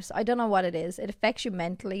entire house. I don't know what it is. It affects you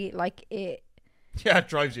mentally. Like, it... Yeah, it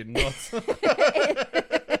drives you nuts.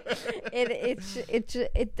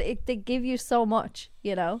 They give you so much,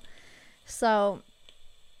 you know. So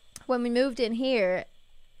when we moved in here,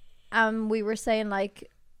 we were saying, like,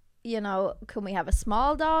 you know, can we have a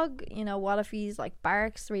small dog? You know, what if he's like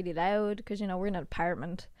barks really loud? Because, you know, we're in an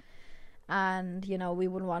apartment, and, you know, we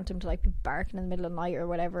wouldn't want him to like be barking in the middle of the night or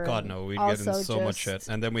whatever. God, no, we'd get in so much shit,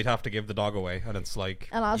 and then we'd have to give the dog away, and it's like,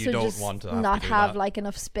 and also you don't just want to not have that. like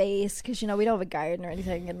enough space, because, you know, we don't have a garden or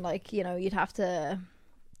anything, and, like, you know, you'd have to.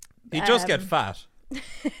 You just get fat.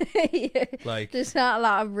 Yeah. Like, there's not a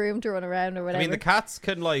lot of room to run around or whatever. I mean, the cats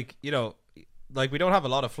can, like, you know, like we don't have a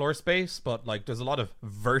lot of floor space, but like there's a lot of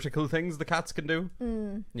vertical things the cats can do.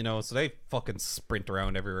 You know, so they fucking sprint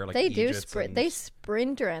around everywhere. Like They do Egypts sprint. and- They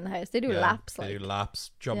sprint around the house. They do yeah, laps. They Like do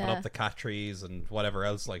laps, jumping Yeah. up the cat trees and whatever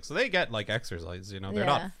else. Like, so they get like exercise. You know, they're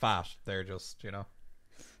Yeah. not fat. They're just, you know,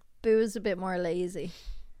 Boo's a bit more lazy.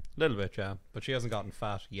 a little bit, yeah. But she hasn't gotten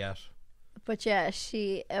fat yet. But yeah, so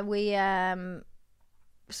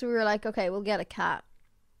we were like, okay, we'll get a cat.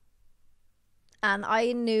 And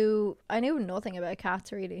I knew nothing about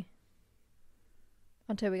cats really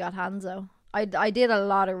until we got Hanzo. I did a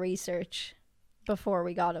lot of research before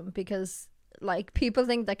we got him because like people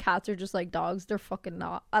think that cats are just like dogs. They're fucking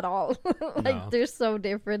not at all. Like No. they're so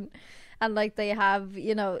different, and like they have,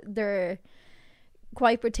 you know, they're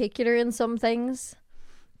quite particular in some things,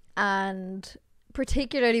 and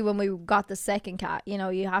particularly when we got the second cat, you know,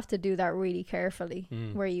 you have to do that really carefully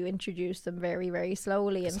where you introduce them very, very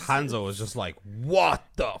slowly. And Hanzo was just like, what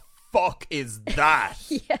the fuck is that?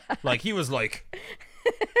 yeah, Like, he was like,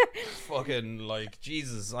 fucking, like,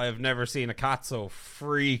 Jesus, I have never seen a cat so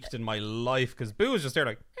freaked in my life. Because Boo was just there,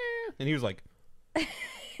 like, and he was like,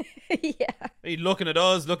 yeah, he looking at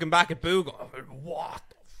us, looking back at Boo, going, what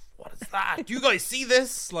is that? Do you guys see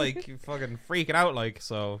this? Like, you fucking freaking out, like.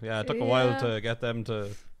 So, yeah, it took a while Yeah. to get them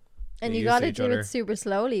to. and get you used got to to each do other. it super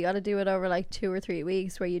slowly. You got to do it over like 2 or 3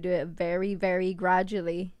 weeks, where you do it very, very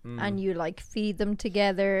gradually, and you like feed them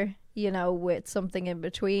together, you know, with something in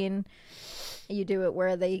between. You do it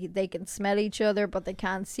where they can smell each other, but they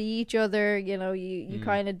can't see each other. You know, you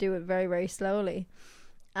kind of do it very, very slowly.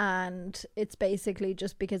 And it's basically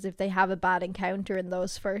just because if they have a bad encounter in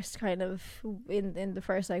those first kind of in the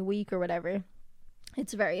first like week or whatever,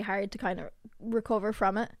 it's very hard to kind of recover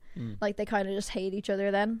from it. Like they kind of just hate each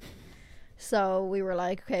other then. So we were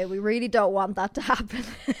like, okay, we really don't want that to happen.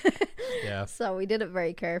 Yeah. So we did it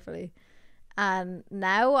very carefully. And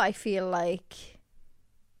now I feel like,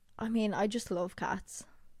 I mean, I just love cats.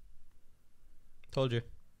 Told you.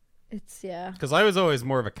 It's, yeah. Because I was always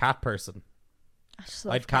more of a cat person. I just I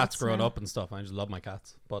love had cats growing now. up and stuff. I just love my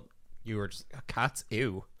cats. But you were just, cats,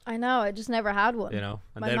 ew. I know, I just never had one. You know?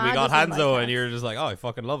 And My then ma we got doesn't like Hanzo and cats. you were just like, oh, I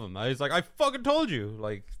fucking love them. I was like, I fucking told you.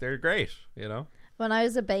 Like, they're great, you know? When I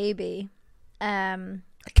was a baby, A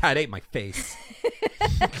cat ate my face.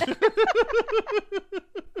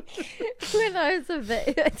 when I was a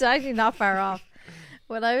baby, it's actually not far off.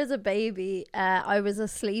 When I was a baby, I was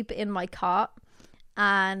asleep in my cot,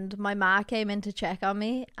 and my ma came in to check on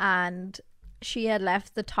me, and she had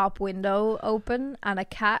left the top window open, and a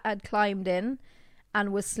cat had climbed in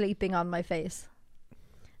and was sleeping on my face.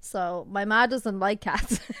 So my ma doesn't like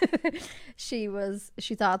cats. She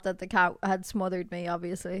thought that the cat had smothered me,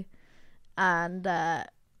 obviously, and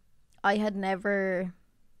we had never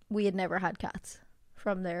had cats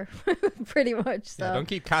from there, pretty much. So Yeah, don't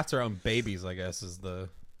keep cats around babies, I guess, is the...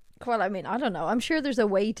 well, I mean, I don't know. I'm sure there's a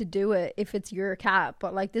way to do it if it's your cat,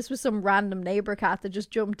 but like this was some random neighbor cat that just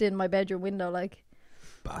jumped in my bedroom window, like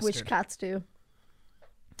Bastard. which cats do.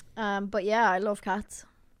 But yeah, I love cats.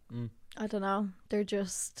 Mm. I don't know.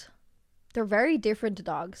 They're very different to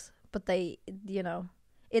dogs, but they, you know,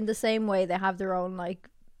 in the same way they have their own, like,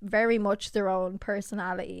 very much their own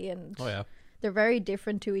personality, and Oh, yeah. they're very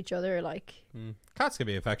different to each other. Like Cats can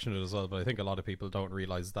be affectionate as well, but I think a lot of people don't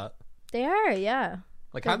realise that. they are, yeah.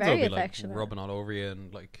 Like, They're Hanzo will very be, like, affectionate. rubbing all over you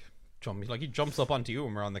and, like, jumping. Like, he jumps up onto you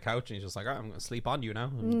when we're on the couch and he's just like, I'm going to sleep on you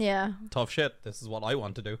now. And Yeah. tough shit. This is what I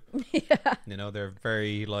want to do. Yeah. You know, they're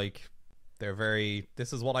very,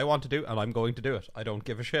 this is what I want to do and I'm going to do it. I don't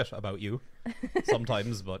give a shit about you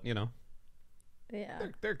sometimes, but, you know, Yeah.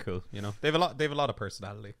 they're cool, you know. They have a lot of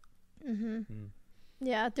personality.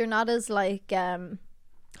 Yeah, they're not as like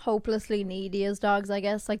hopelessly needy as dogs, I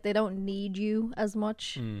guess. Like they don't need you as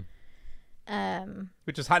much.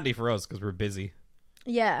 Which is handy for us because we're busy.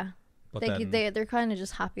 Yeah. But They're kind of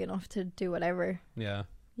just happy enough to do whatever, yeah,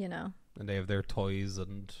 you know. and they have their toys,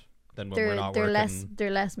 and then when we're not They're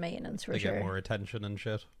working, less maintenance for they sure. get more attention and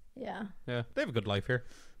shit. Yeah. Yeah, they have a good life here.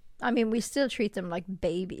 I mean, we still treat them like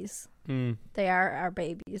babies. Mm, They are our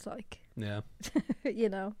babies, like, yeah. you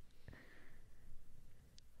know.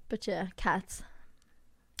 But yeah, cats.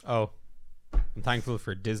 Oh, I'm thankful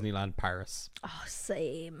for Disneyland Paris. Oh,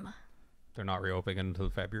 same. They're not reopening until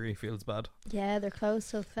February. Feels bad. Yeah, they're closed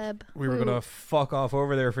till Feb. We were Ooh. gonna fuck off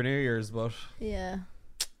over there for New Year's, but Yeah.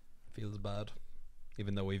 feels bad.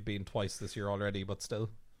 Even though we've been twice this year already, but still.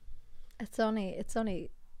 It's only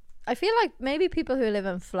I feel like maybe people who live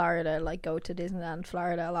in Florida like go to Disneyland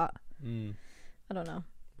Florida a lot. Mm. I don't know.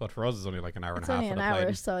 But for us, it's only like an hour It's and a only half an on a hour,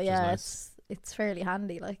 plane, so which is yeah, nice. it's fairly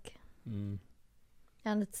handy, like, Mm.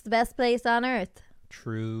 and it's the best place on earth.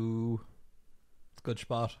 True. It's a good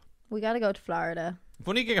spot. We gotta go to Florida. If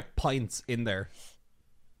only you could get pints in there.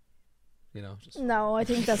 You know, just No, I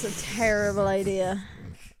think that's a terrible idea.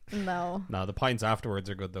 No. no. The pints afterwards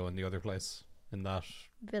are good though in the other place. In that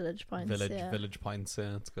Village pints. village pints,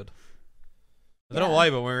 yeah, it's good. I don't know why,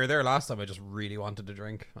 but when we were there last time, I just really wanted to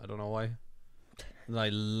drink. I don't know why. And I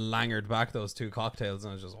langered back those 2 cocktails,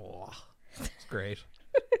 and I was just, it's great.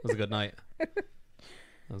 It was a good night. It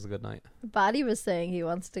was a good night. Batty was saying he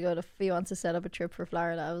wants to set up a trip for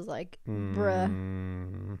Florida. I was like,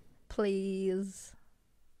 bruh, please.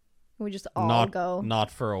 Can we just all go?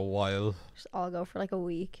 Not for a while. Just all go for like a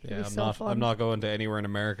week. Yeah, I'm not going to anywhere in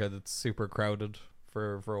America that's super crowded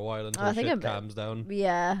for a while until shit calms down.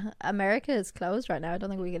 Yeah, America is closed right now. I don't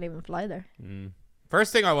think we can even fly there.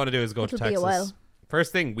 First thing I want to do is go to Texas. Be a while.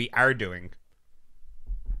 First thing we are doing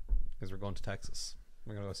is we're going to Texas.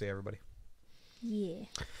 We're going to go see everybody. Yeah.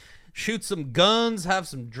 Shoot some guns, have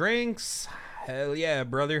some drinks. Hell yeah,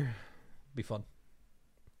 brother. Be fun.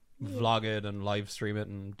 Yeah. Vlog it and live stream it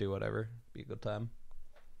and do whatever. Be a good time.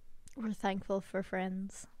 We're thankful for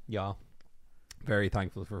Friends. Yeah. Very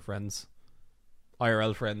thankful for Friends.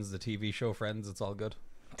 IRL Friends, the TV show Friends, it's all good.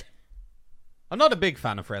 I'm not a big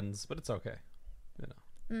fan of Friends, but it's okay. You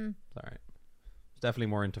know. It's alright. It's definitely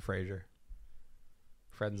more into Frasier.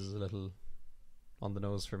 Friends is a little on the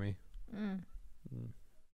nose for me.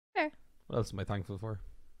 Fair. What else am I thankful for?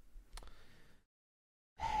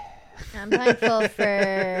 I'm thankful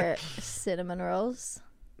for cinnamon rolls.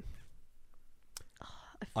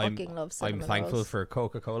 I fucking love cinnamon rolls. I'm thankful for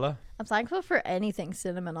Coca-Cola. I'm thankful for anything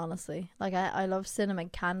cinnamon, honestly. Like, I love cinnamon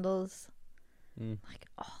candles. Like,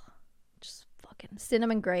 just fucking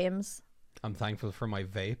cinnamon grahams. I'm thankful for my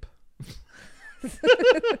vape.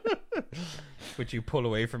 Which you pull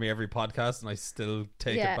away from me every podcast and I still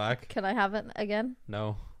take it back. Can I have it again?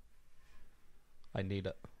 No. I need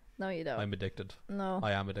it. No, you don't. I'm addicted. No.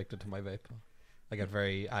 I am addicted to my vape. I get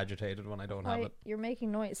very agitated when I don't have it. You're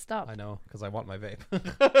making noise. Stop. I know, because I want my vape.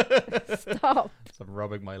 Stop. So I'm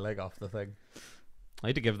rubbing my leg off the thing. I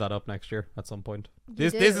need to give that up next year at some point.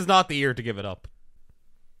 This is not the year to give it up.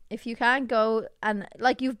 If you can't go and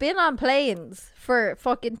like you've been on planes for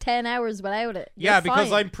fucking 10 hours without it. Yeah,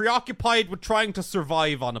 because I'm preoccupied with trying to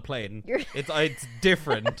survive on a plane. It's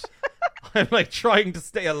different. I'm like trying to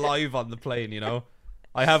stay alive on the plane, you know.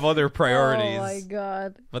 I have other priorities. Oh my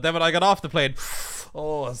god. But then when I got off the plane, I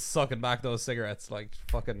was sucking back those cigarettes like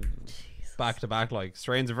fucking back to back. Like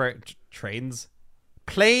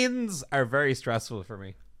planes are very stressful for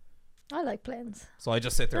me. I like planes. So I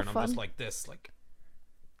just sit there They're and fun. I'm just like this, like,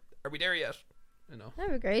 are we there yet? You know. I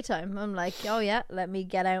have a great time. I'm like, oh yeah, let me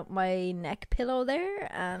get out my neck pillow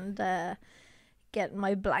there and get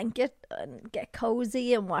my blanket and get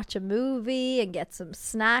cozy and watch a movie and get some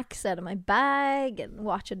snacks out of my bag and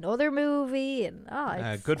watch another movie and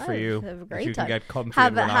good for you. Have a great you time. Can get comfy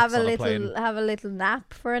and relax on a plane. Have a little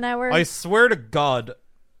nap for an hour. I swear to God,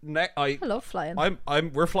 I love flying.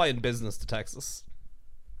 We're flying business to Texas.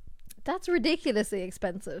 That's ridiculously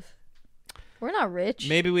expensive. We're not rich.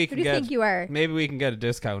 Maybe we can Who do you think you are? Maybe we can get a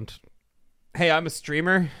discount. Hey, I'm a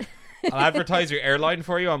streamer. I'll advertise your airline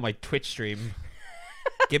for you on my Twitch stream.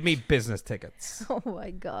 Give me business tickets. Oh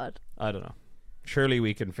my god. I don't know. Surely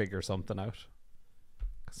we can figure something out.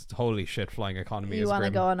 'Cause holy shit, flying economy is grim. You want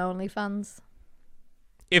to go on OnlyFans?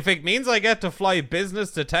 If it means I get to fly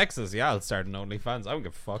business to Texas, yeah, I'll start an OnlyFans. I don't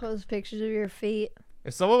give a fuck. Post pictures of your feet.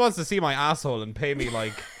 If someone wants to see my asshole and pay me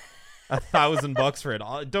like $1,000 for it,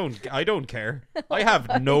 I don't care. I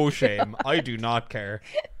have no shame. I do not care.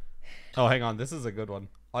 Oh, hang on. This is a good one.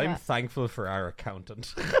 I'm thankful for our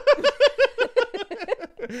accountant.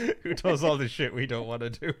 Who does all the shit we don't want to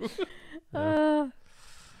do.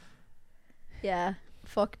 Yeah.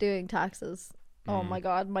 Fuck doing taxes. Oh my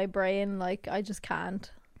god, my brain, like, I just can't.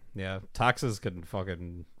 Yeah, taxes can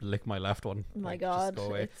fucking lick my left one. My like, god. Just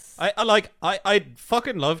go away. I'd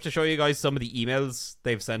fucking love to show you guys some of the emails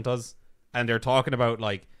they've sent us, and they're talking about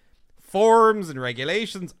like forms and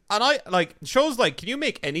regulations, and I like shows like, can you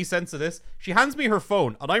make any sense of this? She hands me her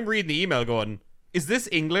phone and I'm reading the email going, is this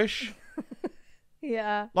English?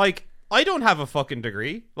 Yeah. Like, I don't have a fucking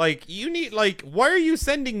degree. Like, you need, like, why are you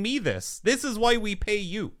sending me this? This is why we pay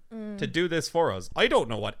you to do this for us. I don't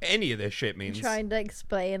know what any of this shit means. Trying to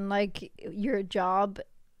explain, like, your job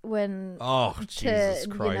when... Oh, Jesus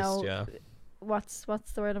Christ, you know, yeah. What's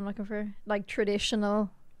the word I'm looking for? Like,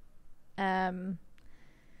 traditional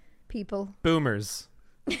people. Boomers.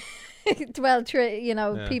 Well,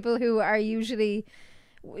 people who are usually...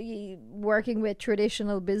 working with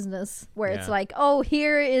traditional business where it's like, oh,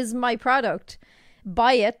 here is my product,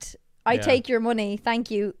 buy it, I take your money,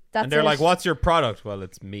 thank you, that's and they're it. like, what's your product? Well,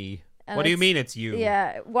 it's me. And What do you it's- mean it's you?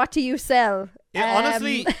 Yeah. What do you sell?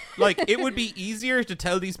 Honestly, like, it would be easier to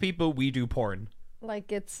tell these people we do porn.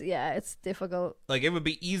 Like it's difficult. Like, it would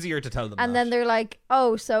be easier to tell them And that. then they're like,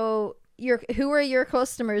 "Oh, so who are your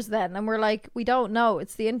customers then?" And we're like, "We don't know.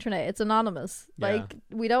 It's the internet. It's anonymous. Yeah. Like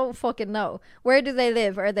we don't fucking know. Where do they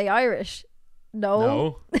live? Are they Irish? No.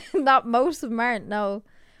 No. Not most of them aren't. No.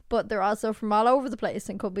 But they're also from all over the place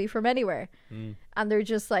and could be from anywhere. Mm. And they're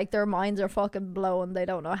just like their minds are fucking blown. They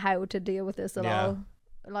don't know how to deal with this at Yeah. all.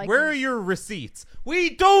 Like Where are your receipts?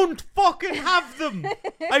 We don't fucking have them.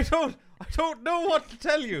 I don't know what to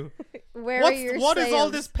tell you. where are your What is all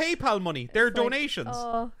sales? this PayPal money? They're It's like, donations.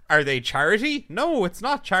 oh, Are they charity? No, it's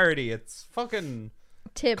not charity. It's fucking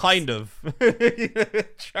tips. kind of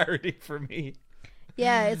charity for me.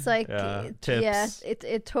 Yeah, it's like Yeah, yeah, tips.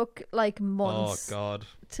 it took like Oh months god.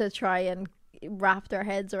 to try and wrap their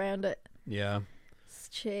heads around it. Yeah.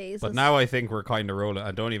 Jesus. But now I think we're kind of rolling.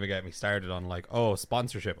 And don't even get me started on like, oh,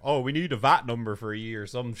 sponsorship. Oh, we need a VAT number for a year or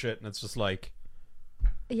some shit. And it's just like,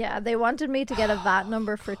 Yeah, they wanted me to get a VAT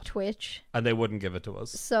number for Twitch and they wouldn't give it to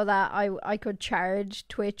us. so that I could charge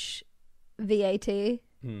Twitch VAT.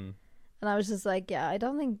 Hmm. And I was just like, yeah, I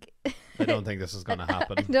don't think I don't think this is gonna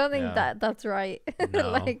happen. I don't think Yeah. that's right.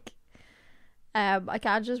 No. Like I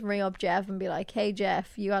can't just ring up Jeff and be like, "Hey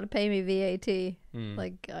Jeff, you got to pay me VAT." Hmm.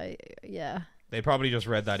 Like yeah. They probably just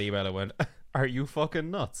read that email and went, "Are you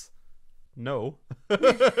fucking nuts?" No.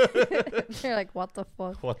 They're like, "What the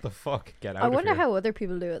fuck?" What the fuck? Get out I of wonder here. how other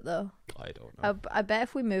people do it though. I don't know. I bet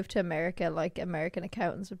if we moved to America, like American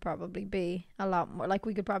accountants would probably be a lot more. Like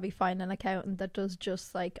we could probably find an accountant that does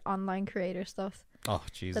just like online creator stuff Oh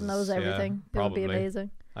Jesus. that knows everything. Yeah, It would be probably.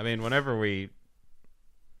 amazing. I mean, whenever I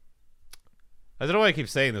don't know why I keep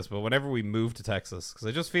saying this, but whenever we move to Texas, because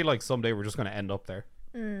I just feel like someday we're just going to end up there.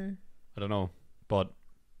 Mm. I don't know, but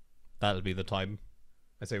that'll be the time.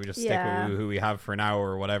 I say we just Yeah. stick with who we have for now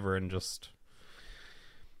or whatever, and just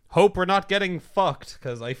hope we're not getting fucked.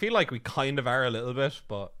 Because I feel like we kind of are a little bit,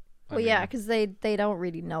 but I Well, yeah, mean, because they don't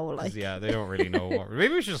really know. 'cause, Like yeah, they don't really know.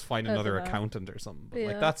 Maybe we should just find I another dunno. accountant or something. But Yeah.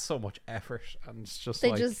 like that's so much effort, and it's just they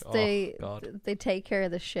like, just oh, they God. they take care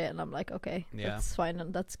of the shit, and I'm like, okay, Yeah. that's fine,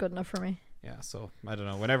 and that's good enough for me. Yeah, so I don't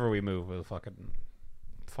know. Whenever we move, we'll fucking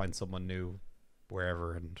find someone new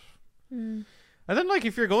wherever, and then like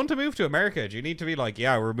if you're going to move to America, do you need to be like,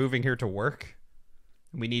 yeah, we're moving here to work?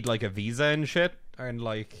 We need like a visa and shit, and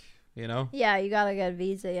like, you know, Yeah, you gotta get a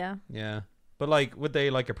visa. Yeah. yeah. But like, would they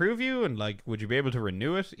like approve you, and like, would you be able to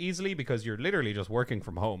renew it easily because you're literally just working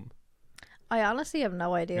from home? I honestly have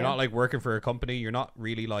no idea. You're not like working for a company. You're not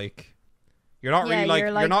really like. You're not Yeah, really like you're,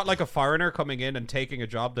 you're like- not like a foreigner coming in and taking a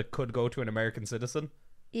job that could go to an American citizen.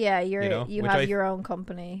 Yeah, you know, you which have I- your own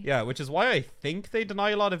company. Yeah, which is why I think they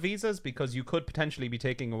deny a lot of visas, because you could potentially be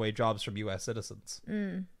taking away jobs from US citizens.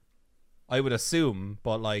 I would assume,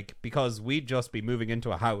 but like, because we'd just be moving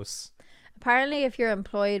into a house. Apparently, if you're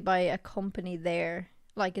employed by a company there,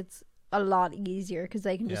 like it's a lot easier because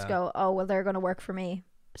they can just Yeah. go, "Oh, well, they're gonna work for me,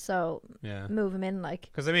 so Yeah. move them in." Like,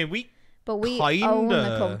 Because I mean, but we own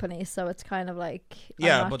Kinda. the company, so it's kind of like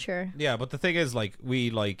Yeah, I'm not but- sure. yeah, but the thing is, like, we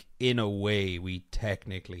like in a way we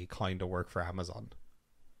technically kind of work for Amazon.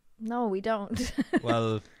 No, we don't.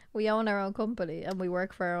 Well, We own our own company and we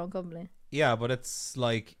work for our own company. yeah, but it's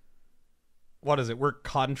like, what is it? We're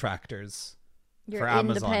contractors. You're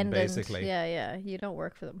Amazon, independent. basically. Yeah. You don't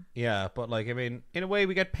work for them. Yeah, but like, I mean, in a way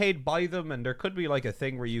we get paid by them, and there could be like a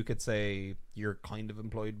thing where you could say you're kind of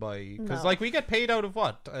employed by, because No. like we get paid out of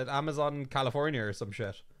what, at Amazon California or some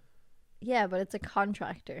shit. Yeah, but it's a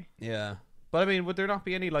contractor. Yeah, but I mean, would there not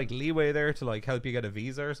be any like leeway there to like help you get a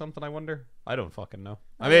visa or something? I wonder. I don't fucking know.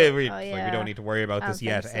 I mean, we like, we yeah. don't need to worry about I this don't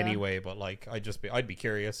yet think so. anyway. But like, I'd be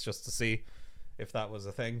curious just to see if that was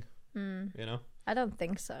a thing. You know. I don't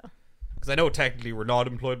think so. Because I know technically we're not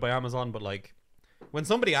employed by Amazon, but like when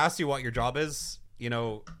somebody asks you what your job is, you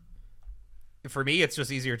know, for me it's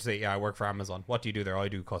just easier to say, yeah, I work for Amazon. What do you do there? I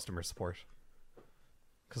do customer support.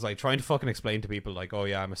 Because like trying to fucking explain to people like, oh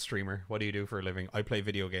yeah, I'm a streamer. What do you do for a living? I play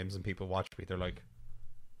video games and people watch me. They're like,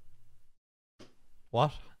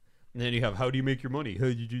 what? And then you have, how do you make your money? How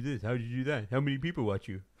do you do this? How do you do that? How many people watch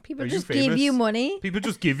you? People Are you just give you famous? money. People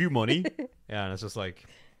just give you money. Yeah, and it's just like,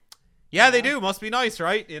 yeah, they do. Must be nice,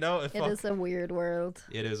 right? You know, It is a weird world.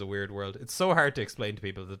 It is a weird world. It's so hard to explain to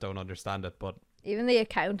people that don't understand it, but Even the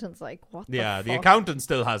accountant's like, what the yeah, the fuck? accountant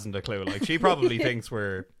still hasn't a clue. Like, she probably thinks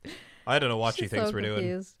we're, I don't know what she She's thinks so we're doing.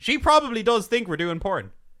 confused. She probably does think we're doing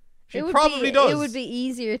porn. She It would probably be, does. It would be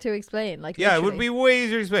easier to explain. Like, Yeah, it would literally. be way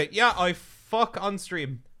easier to explain. Yeah, I fuck on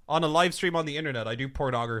stream. On a live stream on the internet, I do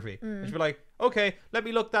pornography. She'd be like, okay, let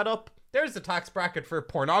me look that up. There's the tax bracket for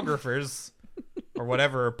pornographers. or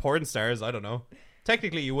whatever porn stars. I don't know.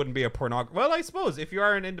 Technically, you wouldn't be a pornographer. Well, I suppose if you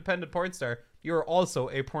are an independent porn star, you're also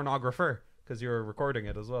a pornographer because you're recording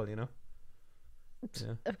it as well. You know.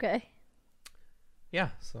 Yeah. Okay. Yeah.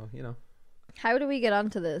 So you know. How do we get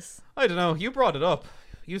onto this? I don't know. You brought it up.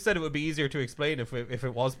 You said it would be easier to explain if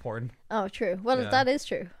it was porn. Oh, true. Well, Yeah. that is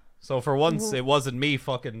true. So for once, it wasn't me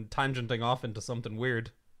fucking tangenting off into something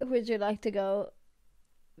weird. Would you like to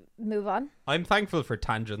move on? I'm thankful for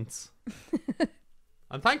tangents.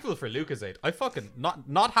 I'm thankful for Lucasade. I fucking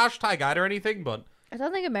not hashtag ad or anything, but I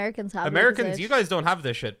don't think Americans have Americans, Lucozade. you guys don't have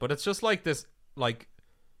this shit, but it's just like this, like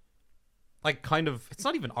kind of. It's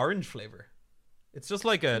not even orange flavor. It's just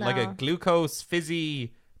like a No. glucose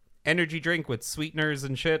fizzy energy drink with sweeteners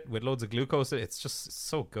and shit with loads of glucose. It's just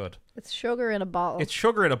so good. It's sugar in a bottle. It's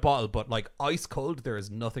sugar in a bottle, but like ice cold. There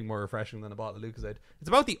is nothing more refreshing than a bottle of Lucozade. It's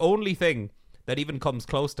about the only thing that even comes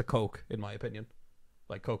close to Coke, in my opinion,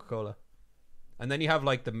 like Coca-Cola. And then you have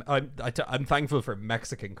like I'm thankful for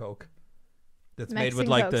Mexican Coke. That's Mexican made with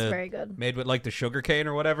like Coke's very good. made with like the sugar cane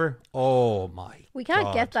or whatever. Oh my! We can't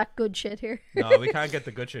God. get that good shit here. No, we can't get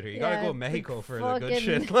the good shit here. You Yeah, gotta go the Mexico for the good fucking-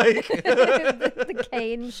 shit. Like the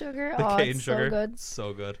cane sugar. the Oh, cane it's sugar, so good.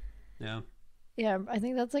 so good. Yeah. Yeah, I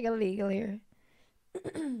think that's like illegal here.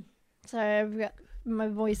 Sorry, I've got my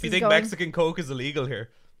voice Do you is think going. Mexican Coke is illegal here?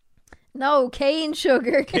 No, cane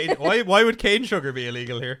sugar. Cane, why would cane sugar be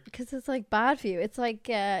illegal here? Because it's like bad for you. It's like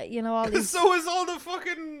you know all these. So is all the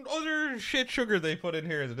fucking other shit sugar they put in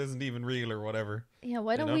here that isn't even real or whatever. Yeah,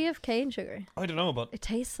 why don't know? we have cane sugar? I don't know, but It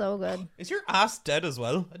tastes so good. is your ass dead as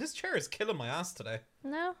well? This chair is killing my ass today.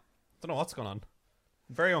 No. Don't know what's going on.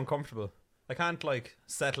 I'm very uncomfortable. I can't like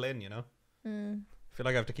settle in, you know. Mm. I feel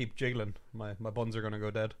like I have to keep jiggling. My buns are gonna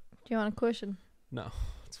go dead. Do you want a cushion? No,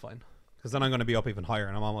 it's fine. Because then I'm gonna be up even higher,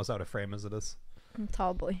 and I'm almost out of frame as it is. I'm a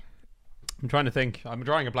tall boy. I'm trying to think. I'm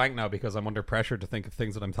drawing a blank now because I'm under pressure to think of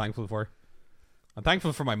things that I'm thankful for. I'm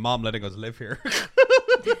thankful for my mom letting us live here.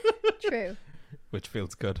 True. Which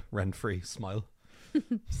feels good. Rent free. Smile.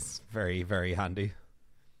 It's very, very handy.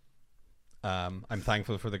 I'm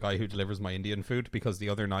thankful for the guy who delivers my Indian food because the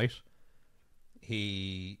other night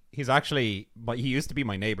he's actually, but he used to be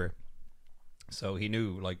my neighbor, so he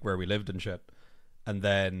knew like where we lived and shit. And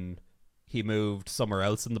then he moved somewhere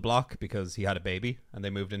else in the block because he had a baby, and they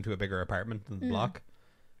moved into a bigger apartment in the block.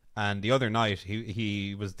 And the other night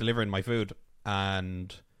he was delivering my food,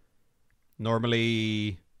 and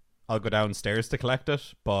normally I'll go downstairs to collect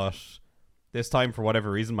it, but this time for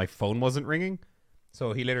whatever reason my phone wasn't ringing.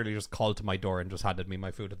 So he literally just called to my door and just handed me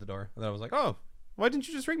my food at the door. And then I was like, oh, why didn't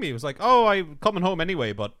you just ring me? He was like, oh, I'm coming home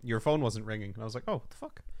anyway, but your phone wasn't ringing. And I was like, oh, what the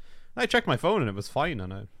fuck? And I checked my phone and it was fine.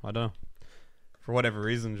 And I don't know. For whatever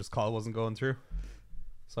reason, just call wasn't going through.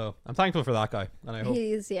 So I'm thankful for that guy. And I hope,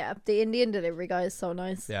 The Indian delivery guy is so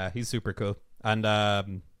nice. yeah, he's super cool. And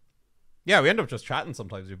yeah, we end up just chatting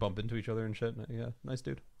sometimes. We bump into each other and shit. Yeah, nice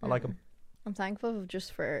dude. I like him. I'm thankful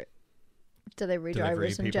just for delivery Delivery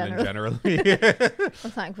drivers in people general. in general.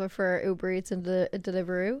 I'm thankful for Uber Eats and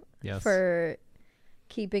Deliveroo Yes. for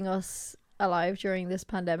keeping us alive during this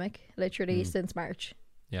pandemic, literally since March.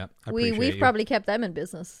 Yeah, I We've appreciate you. probably kept them in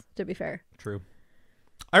business, to be fair. True.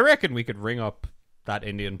 I reckon we could ring up that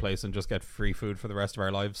Indian place and just get free food for the rest of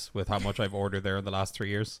our lives with how much I've ordered there in the last 3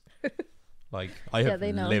 years. Like, I have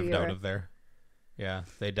they know who lived you out are. of there. Yeah,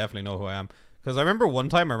 they definitely know who I am. Because I remember one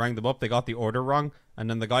time I rang them up, they got the order wrong, and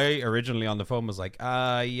then the guy originally on the phone was like,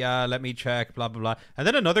 yeah, let me check, blah, blah, blah. And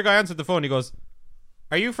then another guy answered the phone, he goes,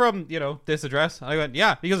 are you from, this address? And I went,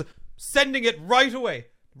 yeah. He goes, sending it right away.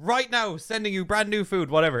 Right now, sending you brand new food,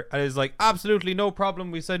 whatever. And he's like, absolutely no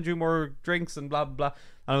problem. We send you more drinks and blah, blah, blah.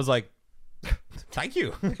 And I was like, thank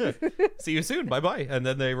you. See you soon. Bye-bye. And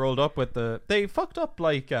then they rolled up with they fucked up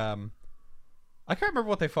like, I can't remember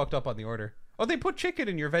what they fucked up on the order. Oh, they put chicken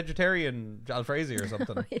in your vegetarian jalfrezi or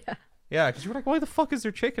something. Yeah. Yeah, because you were like, why the fuck is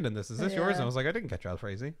there chicken in this? Is this yours? Yeah. And I was like, I didn't get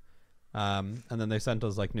jalfrezi. And then they sent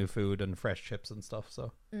us like new food and fresh chips and stuff.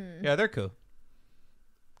 So yeah, they're cool.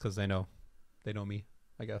 Because they know me,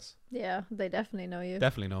 I guess. Yeah, they definitely know you.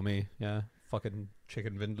 Definitely know me. Yeah, fucking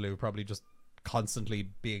chicken vindaloo probably just constantly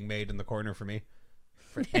being made in the corner for me.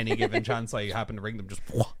 For any given chance I happen to ring them, just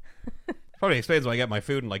probably explains why I get my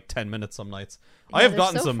food in like 10 minutes some nights. Yeah, I have they're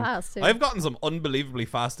gotten so some fast, too. I've gotten some unbelievably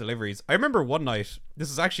fast deliveries. I remember one night, this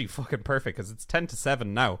is actually fucking perfect because it's 10 to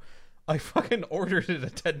 7 now. I fucking ordered it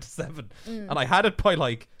at 10 to 7 and I had it by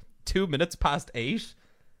like 2 minutes past 8.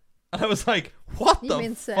 And I was like, what You the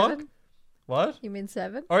mean fuck? 7? What? You mean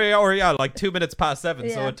 7? Or yeah, like 2 minutes past 7.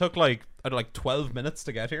 So Yeah. it took like 12 minutes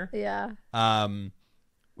to get here. Yeah.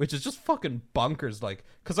 Which is just fucking bonkers. Like,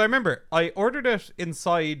 because I remember I ordered it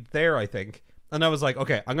inside there, I think, And I was like,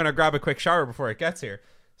 okay, I'm gonna grab a quick shower before it gets here.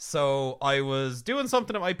 So I was doing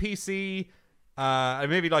something at my PC. I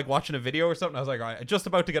maybe like watching a video or something. I was like, all right, just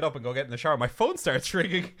about to get up and go get in the shower. My phone starts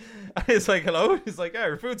ringing. And it's like, hello? He's like, yeah,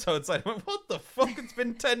 your food's outside. I went, what the fuck? It's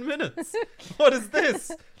been 10 minutes. What is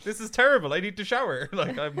this? This is terrible. I need to shower.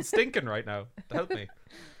 Like, I'm stinking right now. Help me.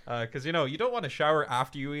 Because, you know, you don't want to shower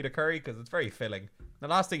after you eat a curry because it's very filling. The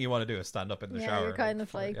last thing you want to do is stand up in the shower. You're kind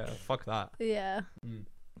of like... Yeah, fuck that. Yeah.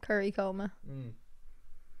 Curry coma.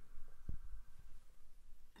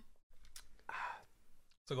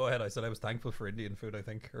 So go ahead. I said I was thankful for Indian food, I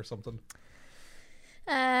think, or something.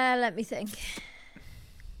 Let me think.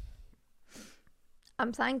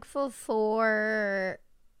 I'm thankful for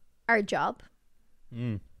our job.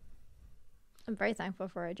 I'm very thankful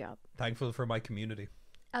for our job. Thankful for my community.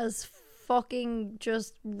 As fucking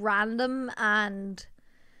just random and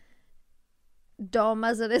dumb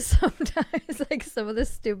as it is sometimes, like some of the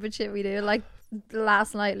stupid shit we do. Like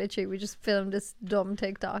last night, literally, we just filmed this dumb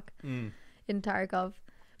TikTok in Tarkov.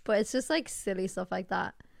 But it's just like silly stuff like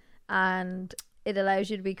that. And it allows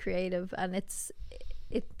you to be creative, and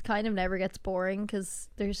it kind of never gets boring because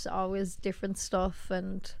there's always different stuff,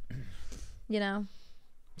 and you know,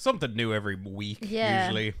 something new every week.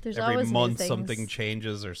 Usually there's every always month new something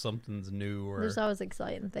changes or something's new, or there's always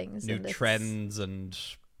exciting things, new trends and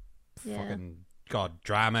fucking god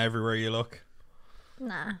drama everywhere you look.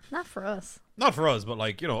 Nah, not for us. Not for us, but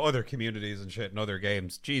like, you know, other communities and shit and other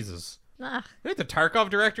games. Jesus. Nah. I think the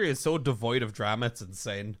Tarkov directory is so devoid of drama, it's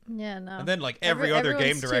insane. Yeah, no. And then like every other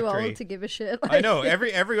game directory, too old to give a shit. Like. I know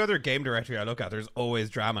every other game directory I look at, there's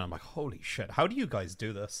always drama. And I'm like, holy shit, how do you guys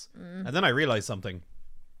do this? And then I realized something.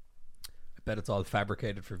 I bet it's all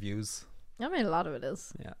fabricated for views. I mean, a lot of it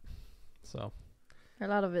is. Yeah. So. A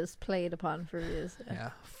lot of it is played upon for views.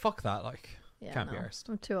 Yeah. Fuck that. Like, can't be arsed.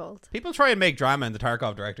 I'm too old. People try and make drama in the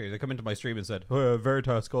Tarkov directory. They come into my stream and said, "Oh,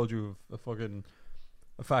 Veritas called you a fucking."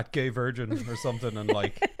 A fat gay virgin or something, and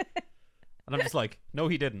like, and I'm just like, no,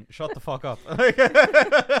 he didn't. Shut the fuck up.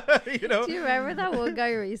 You know. Do you remember that one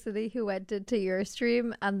guy recently who went into your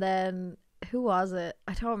stream, and then who was it?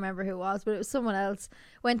 I don't remember who it was, but it was someone else.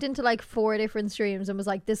 Went into like 4 different streams and was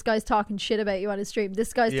like, "This guy's talking shit about you on his stream.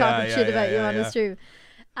 This guy's talking shit about you on his stream,"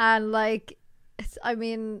 and like, I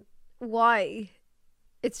mean, why?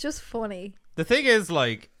 It's just funny. The thing is,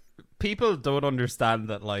 like, people don't understand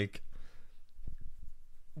that, like.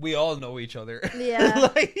 We all know each other. Yeah.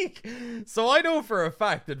 Like, so I know for a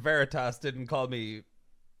fact that Veritas didn't call me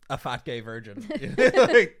a fat gay virgin.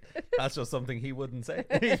 Like, that's just something he wouldn't say.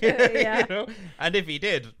 Yeah. You know? And if he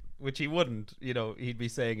did, which he wouldn't, you know, he'd be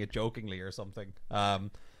saying it jokingly or something.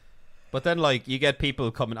 But then, like, you get people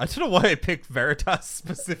coming. I don't know why I picked Veritas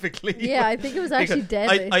specifically. Yeah, I think it was actually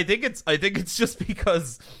deadly. I think it's just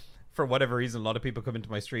because, for whatever reason, a lot of people come into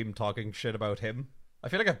my stream talking shit about him. I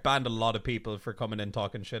feel like I've banned a lot of people for coming in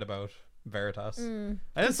talking shit about Veritas. And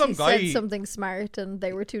then some guy said something smart, and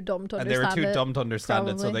they were too dumb to understand it. And they were too dumb to understand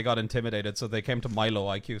it, so they got intimidated. So they came to Milo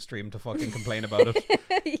IQ stream to fucking complain about it.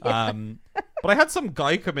 Yeah. But I had some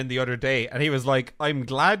guy come in the other day, and he was like, I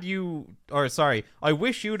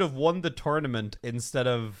wish you'd have won the tournament instead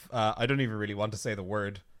of, I don't even really want to say the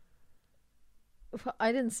word.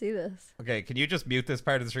 I didn't see this. Okay, can you just mute this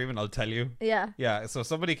part of the stream and I'll tell you? Yeah. Yeah, so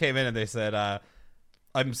somebody came in and they said,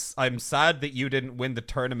 I'm sad that you didn't win the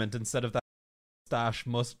tournament instead of that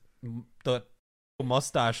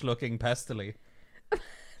mustache looking pestily.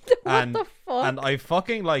 What the fuck? And I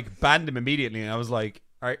fucking like banned him immediately, and I was like,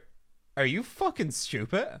 are you fucking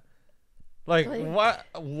stupid? Like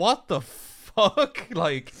what the fuck?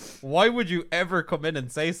 Like, why would you ever come in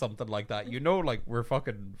and say something like that? You know, like, we're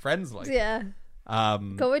fucking friends, like. Yeah.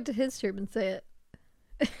 Go into his stream and say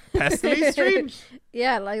it. Pestily stream?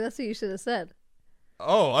 Yeah, like that's what you should have said.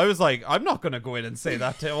 Oh, I was like, I'm not going to go in and say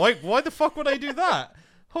that to him. Like, why the fuck would I do that?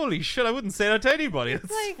 Holy shit, I wouldn't say that to anybody.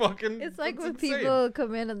 It's like when people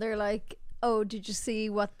come in and they're like, oh, did you see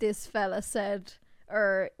what this fella said?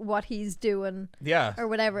 Or what he's doing? Yeah. Or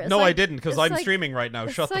whatever. It's no, like, I didn't, because I'm streaming right now.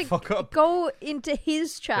 Shut the fuck up. Go into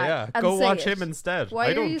his chat. Yeah, and go say watch it. him instead. Why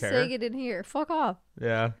I don't are you care. saying it in here? Fuck off.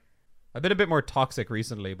 Yeah. I've been a bit more toxic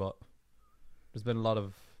recently, but there's been a lot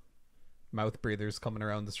of mouth breathers coming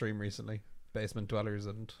around the stream recently. Basement dwellers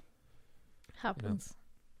and happens.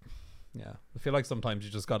 You know, yeah, I feel like sometimes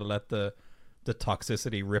you just gotta let the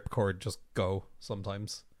toxicity ripcord just go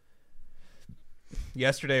sometimes.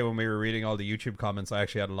 Yesterday when we were reading all the YouTube comments, I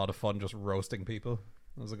actually had a lot of fun just roasting people.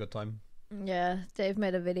 It was a good time. Yeah, Dave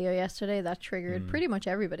made a video yesterday that triggered pretty much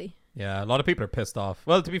everybody. Yeah, a lot of people are pissed off.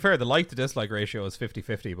 Well, to be fair, the like to dislike ratio is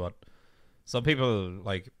 50-50, but Some people,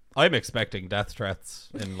 like, I'm expecting death threats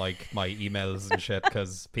in, like, my emails and shit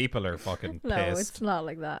because people are fucking pissed. No, it's not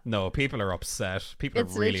like that. No, people are upset. People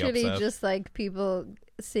It's are really literally upset. just like people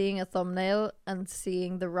seeing a thumbnail and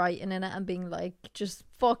seeing the writing in it and being like, just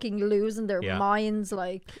fucking losing their Yeah. minds,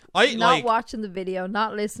 like, I not like watching the video,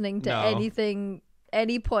 not listening to No. anything,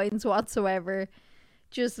 any points whatsoever.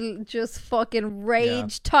 Just fucking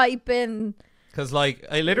rage typing. because, like,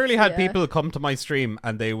 I literally had Yeah. people come to my stream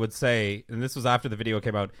and they would say, and this was after the video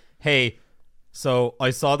came out, hey, so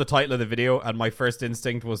I saw the title of the video and my first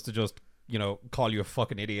instinct was to just, you know, call you a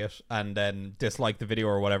fucking idiot and then dislike the video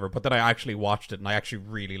or whatever. But then I actually watched it and I actually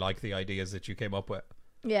really like the ideas that you came up with.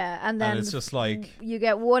 Yeah, and then it's just like, you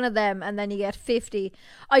get one of them and then you get 50.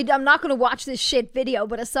 I'm not going to watch this shit video,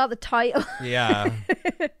 but I saw the title. yeah.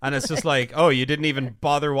 And it's just like, oh, you didn't even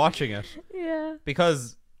bother watching it. Yeah.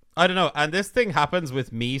 Because, I don't know, and this thing happens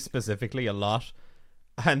with me specifically a lot.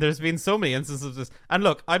 And there's been so many instances of this. And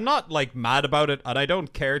look, I'm not, like, mad about it, and I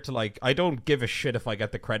don't care to, like, I don't give a shit if I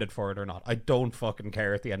get the credit for it or not. I don't fucking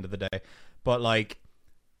care at the end of the day. But, like,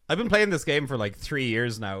 I've been playing this game for, like, 3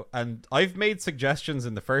 years now, and I've made suggestions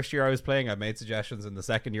in the first year I was playing, I've made suggestions in the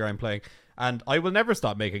second year I'm playing, and I will never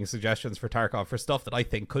stop making suggestions for Tarkov for stuff that I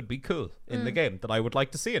think could be cool in the game, that I would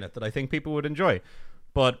like to see in it, that I think people would enjoy.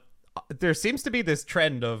 But there seems to be this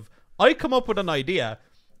trend of, I come up with an idea,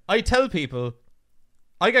 I tell people,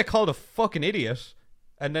 I get called a fucking idiot,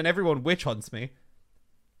 and then everyone witch hunts me,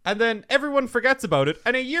 and then everyone forgets about it,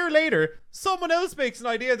 and a year later, someone else makes an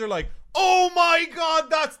idea, they're like, oh my god,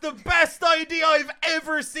 that's the best idea I've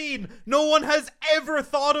ever seen! No one has ever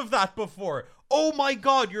thought of that before! Oh my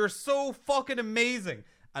god, you're so fucking amazing!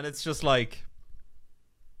 And it's just like,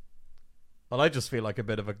 well, I just feel like a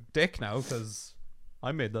bit of a dick now, because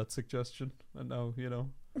I made that suggestion, and now, you know.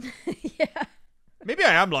 Yeah. Maybe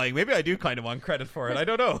I am lying. Maybe I do kind of want credit for it. I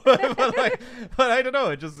don't know. but I don't know.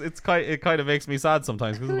 It kind of makes me sad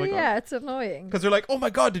sometimes because I'm like, Yeah, it's annoying. because they're like, oh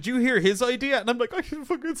my god, did you hear his idea? And I'm like, I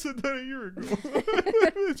fucking said that a year ago.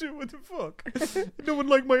 What the fuck? No one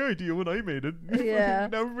liked my idea when I made it. Yeah.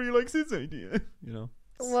 Now everybody likes his idea. You know.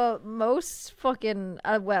 Well, most fucking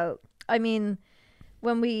well, I mean,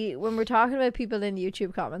 when we're talking about people in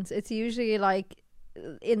YouTube comments, it's usually like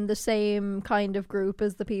in the same kind of group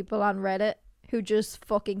as the people on Reddit who just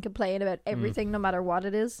fucking complain about everything no matter what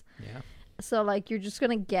it is. Yeah. So like you're just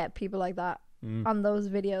gonna get people like that on those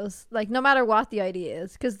videos, like no matter what the idea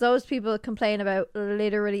is, because those people complain about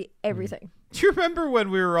literally everything. Do you remember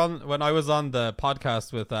when I was on the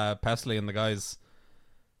podcast with Pesley and the guys?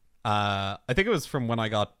 I think it was from when I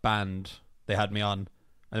got banned. They had me on,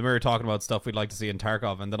 and we were talking about stuff we'd like to see in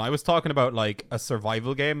Tarkov, and then I was talking about like a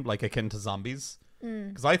survival game, like akin to zombies,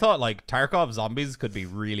 because I thought like Tarkov zombies could be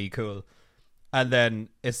really cool. And then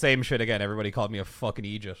it's same shit again. Everybody called me a fucking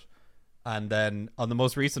idiot. And then on the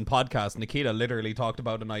most recent podcast, Nikita literally talked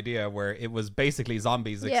about an idea where it was basically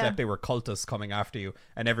zombies, except they were cultists coming after you,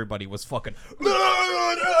 and everybody was fucking,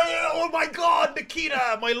 oh my god,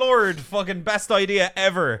 Nikita, my lord, fucking best idea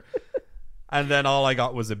ever. And then all I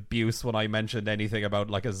got was abuse when I mentioned anything about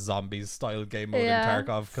like a zombies style game mode in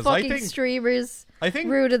Tarkov. Because I think streamers I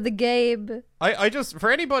think rooted the game. I just,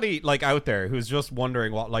 for anybody like out there who's just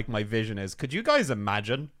wondering what like my vision is, could you guys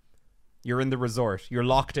imagine you're in the resort, you're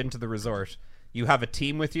locked into the resort, you have a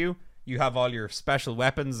team with you, you have all your special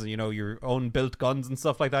weapons, you know, your own built guns and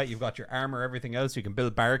stuff like that, you've got your armor, everything else, you can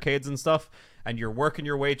build barricades and stuff, and you're working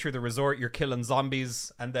your way through the resort, you're killing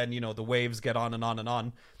zombies, and then, you know, the waves get on and on and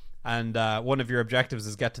on. And one of your objectives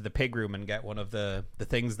is get to the pig room and get one of the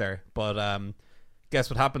things there. But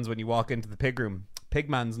guess what happens when you walk into the pig room?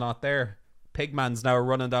 Pigman's not there. Pigman's now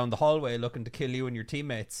running down the hallway looking to kill you and your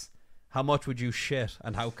teammates. How much would you shit,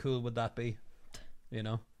 and how cool would that be? You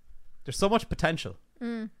know? There's so much potential.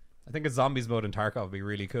 I think a zombies mode in Tarkov would be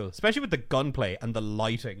really cool. Especially with the gunplay and the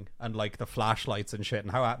lighting and like the flashlights and shit,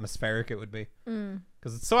 and how atmospheric it would be.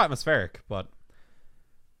 Because it's so atmospheric, but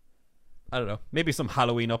I don't know. Maybe some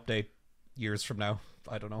Halloween update years from now.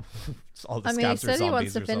 I don't know. All the I mean, he scabs are said he zombies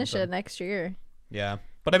wants to or finish something. it next year. Yeah,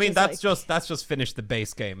 but I mean, Which is that's just finished the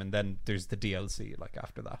base game, and then there's the DLC like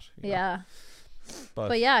after that. You know? Yeah.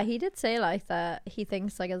 But yeah, he did say like that he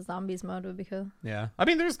thinks like a zombies mode would be cool. yeah, I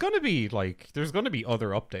mean, there's gonna be other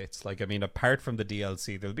updates. Like, I mean, apart from the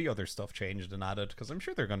DLC, there'll be other stuff changed and added, because I'm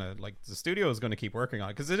sure they're gonna, like, the studio is gonna keep working on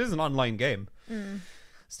it, because it is an online game.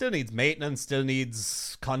 Still needs maintenance, still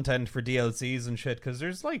needs content for DLCs and shit, because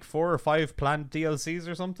there's like 4 or 5 planned DLCs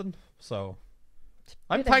or something. So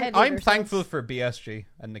I'm thankful for BSG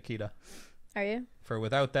and Nikita. Are you? For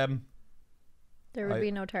without them, There would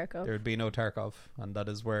be no Tarkov. there would be no Tarkov, and that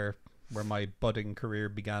is where my budding career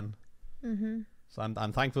began. So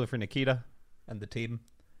I'm thankful for Nikita, and the team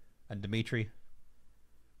and Dimitri.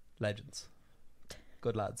 Legends.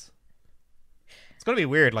 Good lads. It's going to be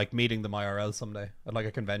weird, like, meeting them IRL someday at, like,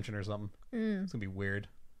 a convention or something. It's going to be weird.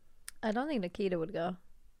 I don't think Nikita would go.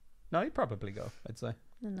 No, he'd probably go, I'd say.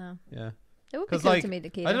 No. Yeah. It would be cool like, to meet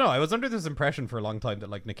Nikita. I don't know. I was under this impression for a long time that,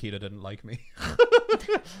 like, Nikita didn't like me.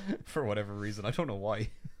 For whatever reason. I don't know why.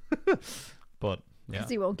 But, yeah. Because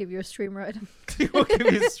he won't give you a streamer item. He won't give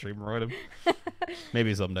me a streamer item.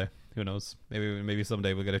 Maybe someday. Who knows? Maybe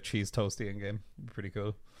someday we'll get a cheese toasty in game. Pretty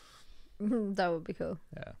cool. That would be cool.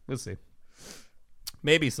 Yeah, we'll see.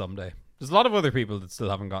 Maybe someday. There's a lot of other people that still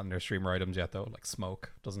haven't gotten their streamer items yet, though. Like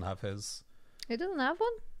Smoke doesn't have his. He doesn't have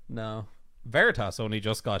one? No. Veritas only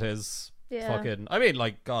just got his. Yeah. Fucking. I mean,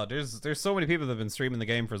 like, God, there's so many people that have been streaming the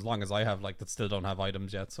game for as long as I have, like, that still don't have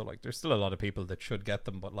items yet. So, like, there's still a lot of people that should get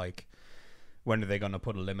them, but, like, when are they going to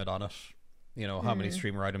put a limit on it? You know, how many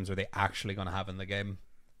streamer items are they actually going to have in the game?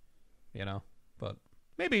 You know? But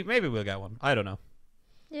maybe we'll get one. I don't know.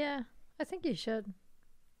 Yeah, I think you should.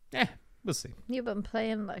 Yeah, we'll see. You've been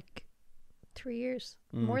playing like 3 years.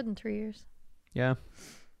 More than 3 years. Yeah.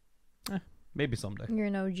 Maybe someday. You're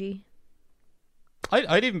an OG.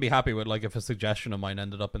 I'd even be happy with, like, if a suggestion of mine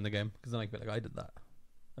ended up in the game, because then I'd be like, I did that.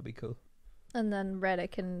 That'd be cool. And then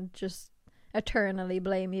Reddit can just eternally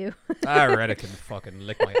blame you. Reddit can fucking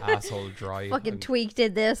lick my asshole dry. Fucking Tweak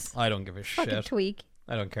did this. I don't give a Fucking shit. Tweak.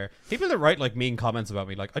 I don't care. People that write, like, mean comments about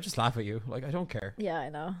me, like, I just laugh at you. Like, I don't care. Yeah, I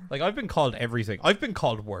know. Like, I've been called everything. I've been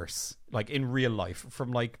called worse, like, in real life,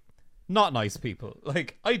 from, like, not nice people.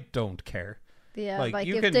 Like, I don't care. Yeah, like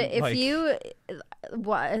you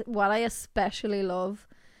what I especially love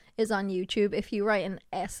is on YouTube, if you write an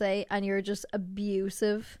essay and you're just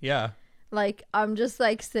abusive. Yeah. Like, I'm just,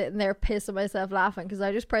 like, sitting there pissing myself laughing because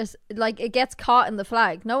I just press, like, it gets caught in the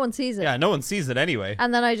flag. No one sees it. Yeah, no one sees it anyway.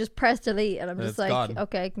 And then I just press delete and I'm just It's like, gone.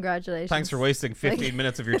 okay, congratulations. Thanks for wasting 15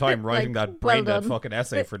 minutes of your time writing like, that brain dead well done. fucking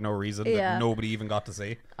essay for no reason that nobody even got to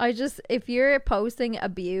see. If you're posting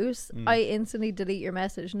abuse, I instantly delete your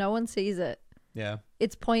message. No one sees it. Yeah.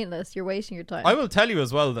 It's pointless. You're wasting your time. I will tell you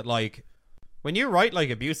as well that, like, when you write, like,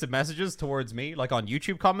 abusive messages towards me, like, on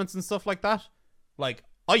YouTube comments and stuff like that, like,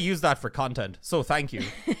 I use that for content, so thank you.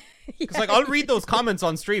 Because, like, I'll read those comments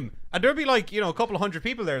on stream, and there'll be, like, you know, a couple of hundred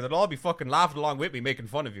people there that'll all be fucking laughing along with me, making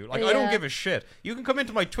fun of you. Like, I don't give a shit. You can come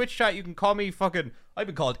into my Twitch chat, you can call me fucking... I've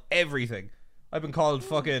been called everything. I've been called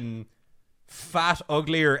fucking fat,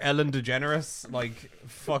 uglier Ellen DeGeneres. Like,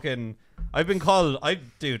 fucking... I've been called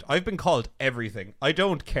everything. I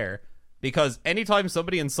don't care. Because anytime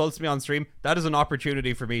somebody insults me on stream, that is an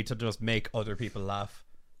opportunity for me to just make other people laugh.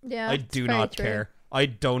 Yeah, I do not care. I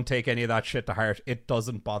don't take any of that shit to heart. It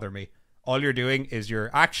doesn't bother me. All you're doing is you're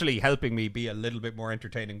actually helping me be a little bit more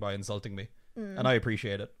entertaining by insulting me. And I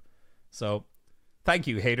appreciate it. So, thank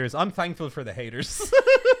you, haters. I'm thankful for the haters.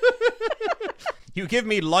 You give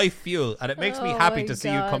me life fuel, and it makes me happy to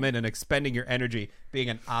see you come in and expending your energy being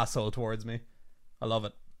an asshole towards me. I love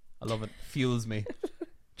it. I love it. Fuels me.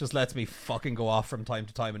 Just lets me fucking go off from time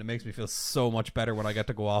to time, and it makes me feel so much better when I get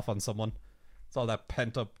to go off on someone. It's all that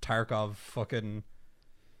pent-up Tarkov fucking...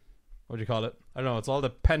 What do you call it? I don't know. It's all the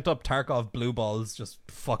pent-up Tarkov blue balls just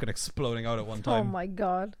fucking exploding out at one time. Oh my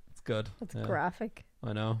god. It's good. That's graphic.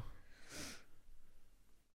 I know.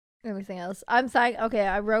 Anything else? Okay,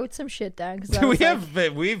 I wrote some shit down because we're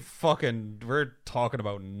talking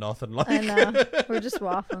about nothing. Like, I know. We're just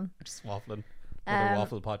waffling. Just waffling. Another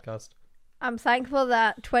waffle podcast. I'm thankful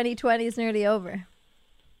that 2020 is nearly over.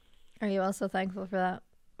 Are you also thankful for that?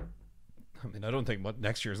 I mean, I don't think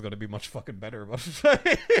next year is going to be much fucking better, but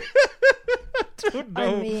I don't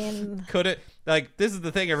know. I mean, could it? Like, this is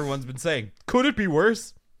the thing everyone's been saying. Could it be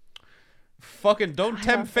worse? Fucking don't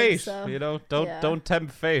tempt fate. So. You know, don't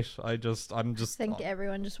tempt fate. I think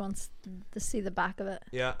everyone just wants to see the back of it.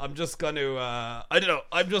 Yeah, I'm just gonna. I don't know.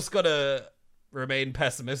 I'm just gonna remain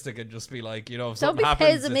pessimistic and just be like, you know, if something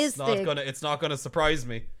happens, it's not gonna surprise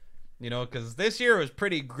me. You know, because this year was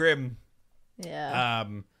pretty grim. Yeah.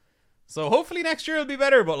 So hopefully next year will be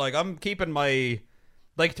better. But like, I'm keeping my.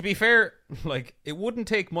 Like, to be fair, like, it wouldn't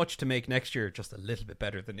take much to make next year just a little bit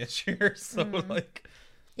better than this year. So like.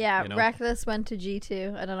 Yeah, you know. Reckless went to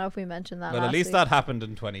G2. I don't know if we mentioned that. But at least week. that happened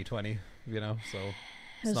in 2020, you know, so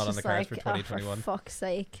it's not on the cards for 2021. For fuck's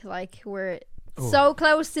sake, like, we're so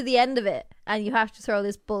close to the end of it, and you have to throw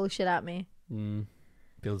this bullshit at me.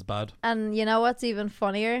 Feels bad. And you know what's even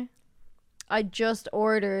funnier? I just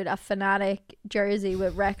ordered a Fnatic jersey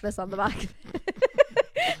with Reckless on the back.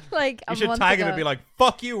 Like, you should tag it and be like,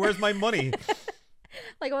 "Fuck you! Where's my money?"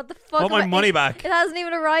 Like, what the fuck? I want my money back. It hasn't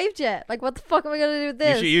even arrived yet. Like, what the fuck am I gonna do with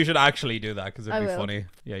this? You should actually do that because it'd be funny.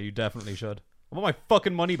 Yeah, you definitely should. I want my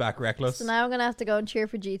fucking money back, Reckless. So now I'm gonna have to go and cheer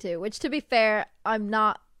for G2, which, to be fair, I'm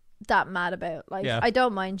not that mad about. Like, Yeah. I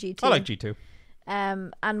don't mind G2. I like G2.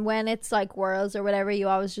 And when it's like Worlds or whatever, you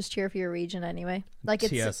always just cheer for your region anyway. Like,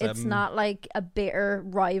 it's TSM. not like a bitter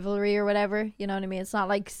rivalry or whatever. You know what I mean? It's not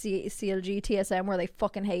like CLG TSM where they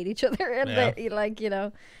fucking hate each other and Yeah. they, like, you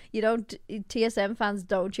know, you don't. TSM fans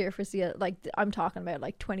don't cheer for CL. Like, I'm talking about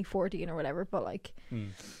like 2014 or whatever. But like,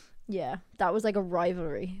 yeah, that was like a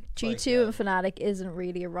rivalry. G2 and Fnatic isn't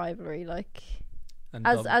really a rivalry, like, And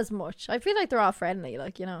as much. I feel like they're all friendly,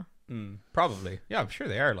 like, you know. Probably. Yeah, I'm sure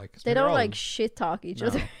they are. Like, They don't like shit talk each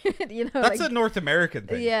other. You know, That's like, a North American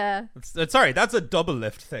thing. yeah, Sorry, that's a double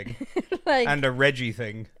lift thing like, and a Reggie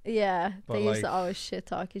thing. yeah, But, they used to like- always shit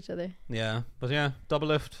talk each other. Yeah, but yeah, double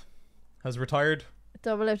lift has retired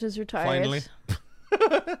Double Lift is retired. finally.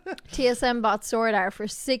 TSM bought Sword Art for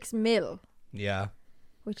 6 mil, Yeah,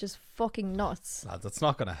 which is fucking nuts. lads, that's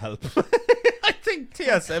not gonna help. I think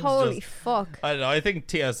TSM's Holy just. fuck. I don't know. I think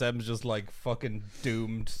TSM's just like fucking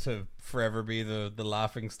doomed to forever be the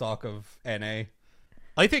laughing stock of NA.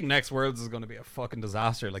 I think next Worlds is going to be a fucking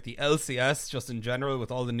disaster. Like the LCS, just in general,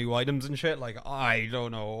 with all the new items and shit. Like, I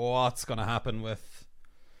don't know what's going to happen with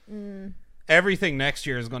everything next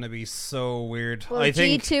year is going to be so weird. Well, I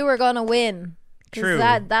think G2 are gonna win. 'Cause True.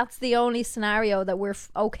 That's the only scenario that we're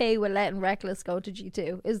okay with letting Reckless go to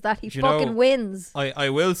G2, is that he Do you fucking know- wins. I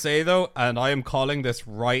will say though, and I am calling this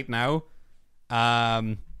right now,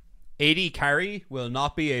 AD carry will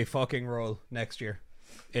not be a fucking role next year.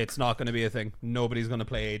 It's not going to be a thing. Nobody's going to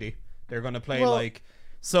play AD. They're going to play Well- like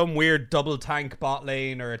some weird double tank bot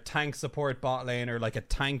lane or a tank support bot lane or like a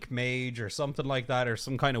tank mage or something like that or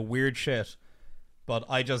some kind of weird shit. But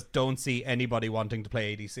I just don't see anybody wanting to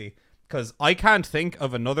play ADC. Because I can't think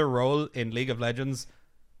of another role in League of Legends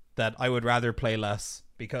that I would rather play less.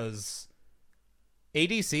 Because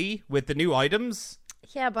ADC with the new items,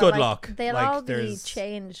 Yeah, but Good like, luck. they'll Like, all be there's-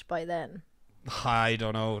 changed by then. I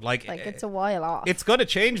don't know. Like It's a while off. it's going to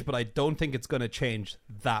change, but I don't think it's going to change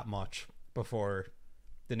that much before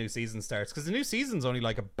the new season starts. Because the new season's only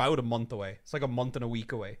like about a month away. It's like a month and a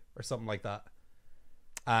week away or something like that.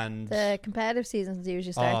 And The competitive seasons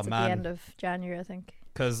usually starts at the man. end of January, I think.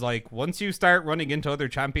 because like once you start running into other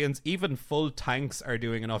champions, even full tanks are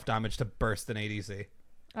doing enough damage to burst an ADC.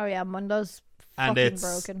 Oh yeah, Mundo's And fucking it's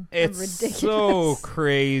broken. it's Ridiculous. so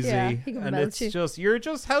crazy. Yeah, he can and melt it's you. just you're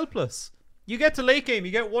just helpless. You get to late game,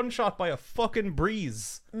 you get one shot by a fucking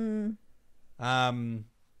breeze.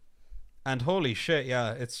 And holy shit,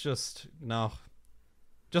 yeah, it's just no.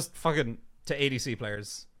 Just fucking to ADC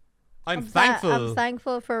players. I'm thankful. I'm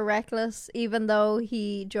thankful for Reckless, even though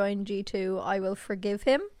he joined G2. I will forgive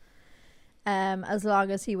him, as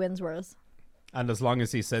long as he wins Worlds. And as long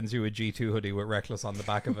as he sends you a G2 hoodie with Reckless on the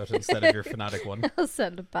back of it instead of your Fnatic one, I'll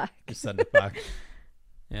send it back. you send it back.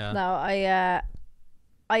 Yeah. No,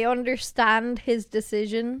 I understand his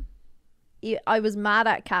decision. I was mad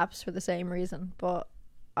at Caps for the same reason, but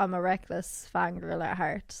I'm a Reckless fangirl at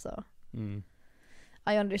heart, so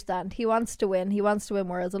I understand. He wants to win. He wants to win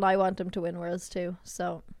Worlds, and I want him to win Worlds too.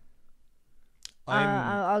 So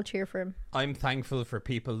I'll cheer for him. I'm thankful for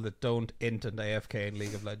people that don't int and AFK in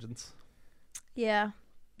League of Legends. Yeah,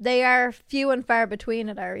 they are few and far between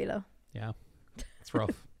at Arilo. Yeah. It's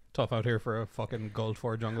rough. Tough out here for a fucking Gold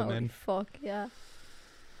 4 jungle Holy main. fuck, yeah.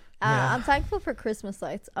 Yeah. I'm thankful for Christmas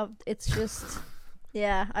lights. It's just,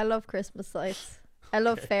 yeah, I love Christmas lights. I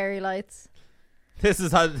love fairy lights. This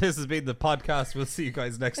has been the podcast. We'll see you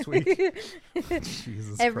guys next week.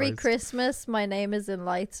 Jesus Every Christ. Christmas, my name is in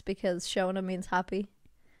lights because Shona means happy.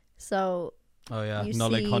 So Oh yeah, you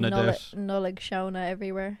Nullig see Hunnadit. Nullig Shona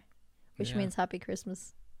everywhere, which Yeah. means happy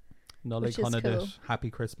Christmas. Nullig which is Hunnadit. cool.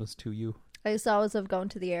 Happy Christmas to you. I used to always love going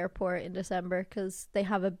to the airport in December because they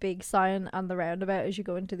have a big sign on the roundabout as you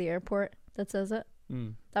go into the airport that says it.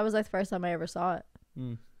 Mm. That was like the first time I ever saw it.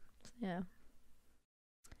 Mm. Yeah.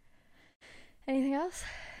 Anything else?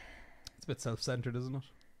 It's a bit self-centered, isn't it?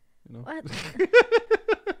 You know. What?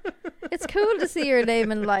 It's cool to see your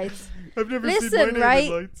name in lights. I've never Listen,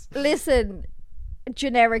 right? Listen,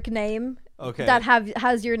 generic name Okay. that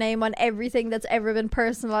has your name on everything that's ever been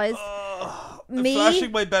personalized. I'm Me?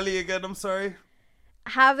 flashing my belly again. I'm sorry.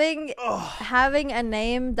 Having a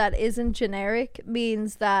name that isn't generic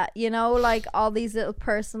means that, you know, like all these little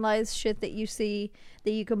personalized shit that you see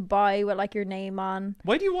that you can buy with like your name on.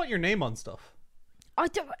 Why do you want your name on stuff?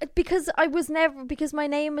 Because my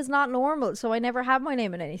name is not normal, so I never have my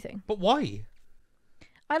name in anything. But why?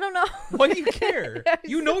 I don't know. Why do you care?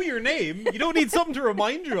 You know your name. You don't need something to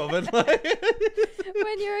remind you of it.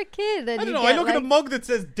 When you're a kid and I you don't know. get, I look at a like- mug that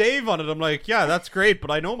says Dave on it. I'm like, yeah, that's great, but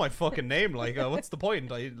I know my fucking name. Like, what's the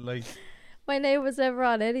point? I like. My name was never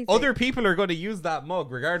on anything. Other people are going to use that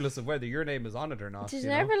mug regardless of whether your name is on it or not. Did you you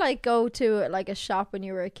know? never like go to like a shop when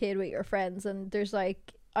you were a kid with your friends and there's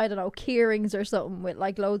like, I don't know, key rings or something with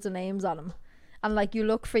like loads of names on them, and like you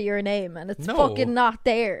look for your name and it's No. fucking not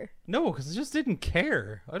there? No, because I just didn't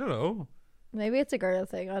care. I don't know. Maybe it's a girl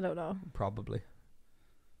thing. I don't know. Probably.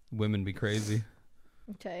 Women be crazy.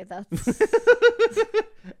 Okay, that's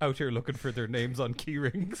Out here looking for their names on key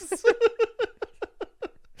rings.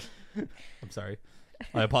 I'm sorry.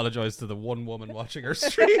 I apologize to the one woman watching our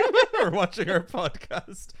stream or watching our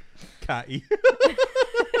podcast. Catty.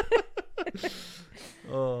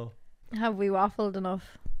 Oh, have we waffled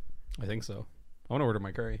enough? I think so. I want to order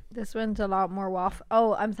my curry. This went a lot more waffle.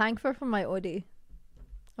 Oh, I'm thankful for my hoodie.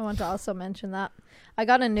 I want to also mention that I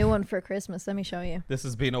got a new one for Christmas. Let me show you. This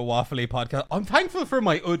has been a waffly podcast. I'm thankful for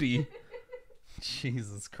my hoodie.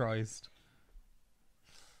 Jesus Christ.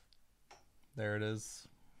 There it is.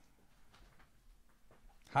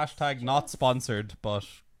 Hashtag not sponsored, but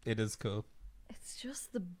it is cool. It's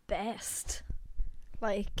just the best.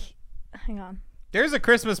 Like, hang on. There's a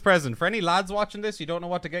Christmas present. For any lads watching this, you don't know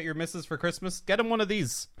what to get your missus for Christmas, get them one of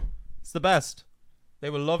these. It's the best. They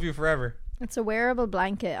will love you forever. It's a wearable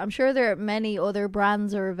blanket. I'm sure there are many other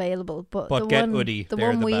brands are available, but the get one, Hoodie. The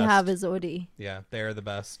They're one the we best. have is Hoodie, Yeah, they're the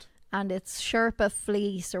best. and it's Sherpa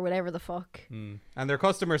fleece or whatever the fuck, And their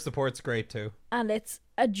customer support's great too. and it's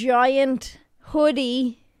a giant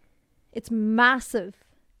hoodie. It's massive,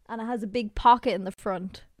 and it has a big pocket in the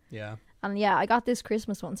front. Yeah. And yeah, I got this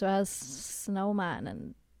Christmas one, so it has snowman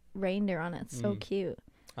and reindeer on it. It's so cute.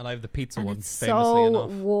 And I have the pizza And one, it's famously so enough.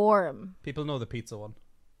 warm. People know the pizza one.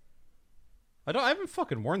 I haven't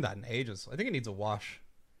fucking worn that in ages. I think it needs a wash.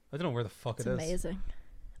 I don't know where the fuck It's it is. amazing.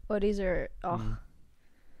 Hoodies are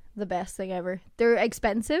the best thing ever. They're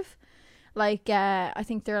expensive. Like I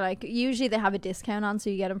think they're like, usually they have a discount on, so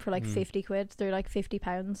you get them for like 50 quid. They're like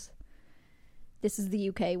 £50. This is the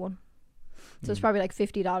UK one, so it's probably like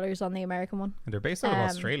 $50 on the American one. And they're based out of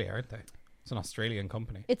Australia, aren't they? It's an Australian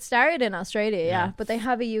company. It started in Australia, yeah, Yeah. but they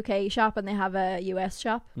have a UK shop and they have a US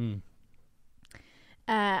shop.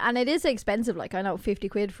 And it is expensive. Like, I know 50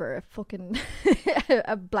 quid for a fucking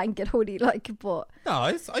a blanket hoodie, like, but No,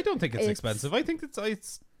 I don't think it's It's- expensive. I think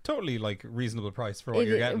it's totally like reasonable price for what it-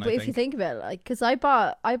 you're getting. but I if you think. think about it, like, because I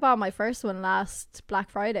bought my first one last Black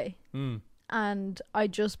Friday, Mm. and I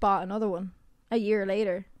just bought another one a year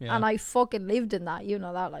later, Yeah. and I fucking lived in that. You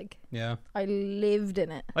know that, like, Yeah. I lived in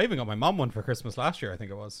it. I even got my mum one for Christmas last year. I think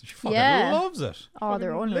it was. She fucking Yeah. loves it. Oh,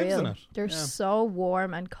 they're Fucking lives in unreal. it. They're Yeah. so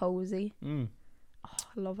warm and cozy. Mm.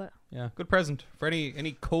 I love it. Yeah, good present for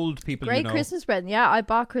any cold people. Great you know. Christmas present. Yeah, I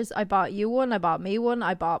bought you one. I bought me one.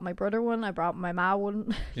 I bought my brother one. I bought my ma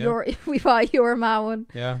one. Yeah. We bought your ma one.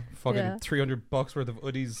 Yeah, fucking Yeah. $300 worth of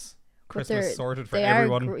hoodies. But Christmas sorted for they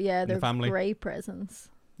everyone Are, in they're the family. great presents.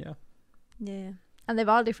 Yeah. Yeah, and they've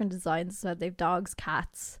all different designs. So they've dogs,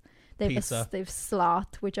 cats. Pizza. They've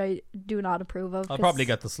sloth, which I do not approve of. I'll 'cause probably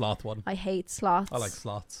get the sloth one. I hate sloths. I like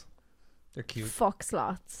sloths. They're cute. Fuck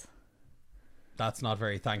sloths. That's not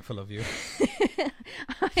very thankful of you.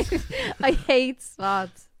 I hate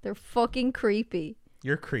sloths. They're fucking creepy.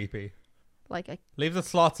 You're creepy. Like I Leave the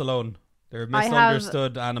sloths alone. They're I have-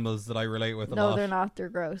 misunderstood animals that I relate with a no, lot. they're not. They're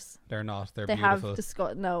gross. They're not. They're They beautiful.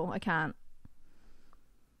 have no, I can't.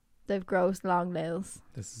 They've gross long nails.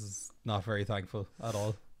 This is not very thankful at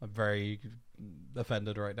all. I'm very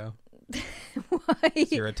offended right now. Why?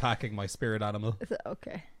 You're attacking my spirit animal.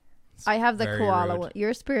 Okay. I have the very koala rude. one.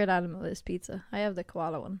 Your spirit animal is pizza. I have the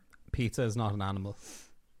koala one. Pizza is not an animal.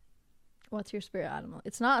 What's your spirit animal?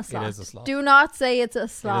 It's not a sloth. It is a sloth. Do not say it's a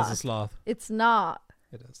sloth. It is a sloth. It's not.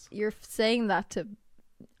 It is. You're saying that to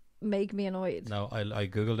make me annoyed. No, I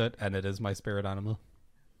googled it and it is my spirit animal.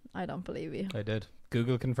 I don't believe you. I did.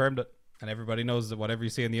 Google confirmed it, and everybody knows that whatever you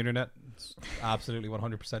see on the internet, it's absolutely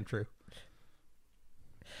 100% true.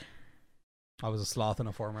 I was a sloth in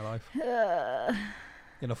a former life.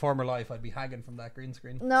 In a former life, I'd be hanging from that green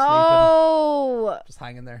screen. No. Sleeping, just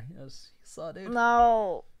hanging there. Yes, you saw, dude.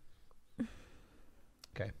 No.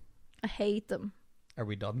 Okay. I hate them. Are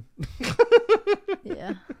we done?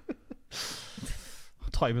 Yeah.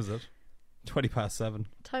 What time is it? 7:20.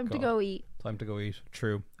 Time to God. go eat. Time to go eat.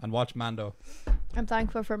 True. And watch Mando. I'm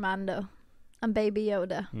thankful for Mando and Baby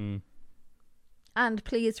Yoda. And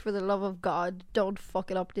please, for the love of God, don't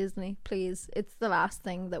fuck it up, Disney. Please. It's the last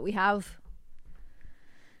thing that we have.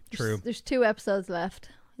 True. There's 2 episodes left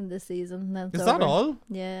in this season. Then it's Is that over. all?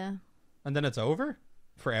 Yeah. And then it's over?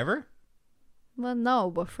 Forever? Well,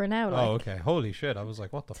 no, but for now, like, Oh, okay. Holy shit. I was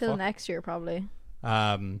like, what the till fuck? next year, probably.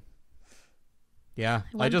 Yeah.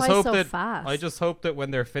 It I went just by hope so that fast. I just hope that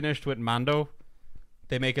when they're finished with Mando,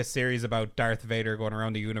 they make a series about Darth Vader going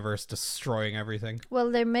around the universe destroying everything.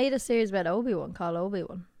 Well, they made a series about Obi-Wan called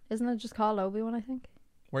Obi-Wan. Isn't it just called Obi-Wan, I think?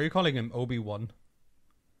 Why are you calling him Obi-Wan?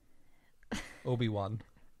 Obi-Wan.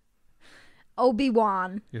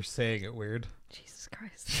 Obi-Wan. You're saying it weird. Jesus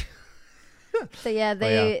Christ. So yeah,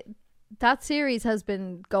 that series has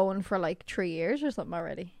been going for like 3 years or something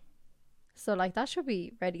already. So like that should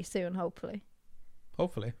be ready soon, hopefully.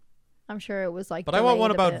 Hopefully. I'm sure it was like. But I want one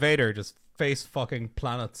delayed a about bit. Vader just face fucking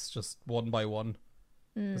planets just one by one.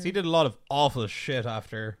 Because he did a lot of awful shit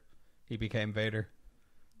after he became Vader.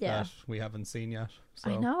 Yeah. That we haven't seen yet. So,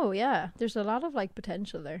 I know, yeah. There's a lot of like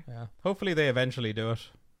potential there. Yeah. Hopefully they eventually do it.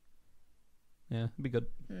 Yeah, it'd be good.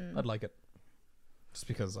 I'd like it. Just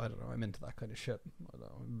because, I don't know, I'm into that kind of shit. I don't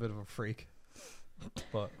know, I'm a bit of a freak.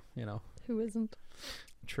 But, you know. Who isn't?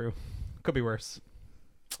 True. Could be worse.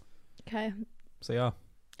 Okay. So yeah.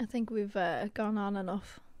 I think we've gone on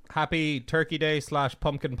enough. Happy Turkey Day /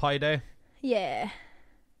 Pumpkin Pie Day. Yeah.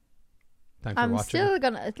 Thanks for I'm watching. still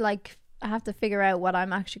gonna like. I have to figure out what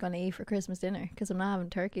I'm actually gonna eat for Christmas dinner because I'm not having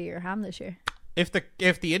turkey or ham this year. If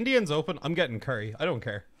the Indian's open, I'm getting curry. I don't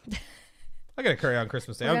care. I get a curry on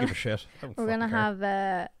Christmas Day. I don't give a shit. We're gonna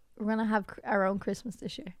have our own Christmas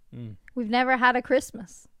this year. Mm. We've never had a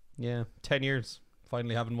Christmas. Yeah, 10 years.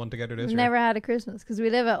 Finally having one together this We've year. never had a Christmas because we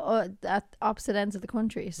live at opposite ends of the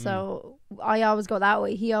country. So I always go that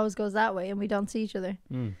way. He always goes that way, and we don't see each other.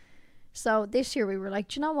 Mm. So this year we were like,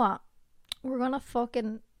 do you know what? We're gonna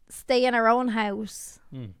fucking stay in our own house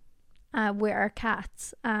with our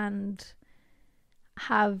cats and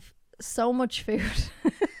have so much food.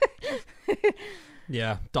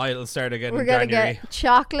 Yeah, diet will start again We're in gonna January. get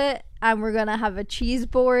chocolate and we're gonna have a cheese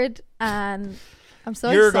board, and I'm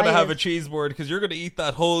so You're excited. gonna have a cheese board because you're gonna eat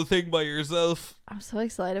that whole thing by yourself. I'm so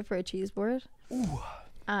excited for a cheese board. Ooh.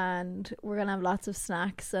 And we're gonna have lots of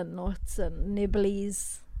snacks and nuts and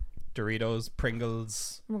nibblies. Doritos,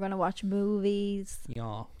 Pringles. We're gonna watch movies.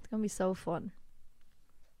 Yeah. It's gonna be so fun.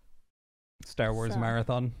 Star Wars So,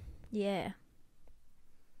 marathon. Yeah.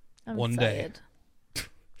 I'm One day. excited.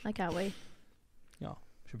 I can't wait. Yeah,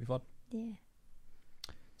 should be fun. Yeah.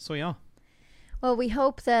 So yeah. Well, we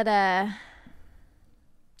hope that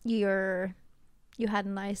you had a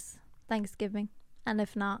nice Thanksgiving, and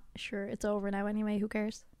if not, sure, it's over now anyway. Who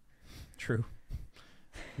cares? True.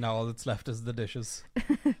 Now all that's left is the dishes.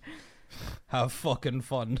 Have fucking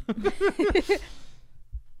fun.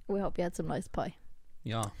 We hope you had some nice pie.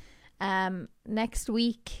 Yeah. Next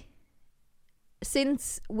week,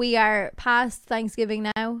 since we are past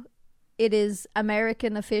Thanksgiving now, it is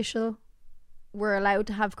American official. We're allowed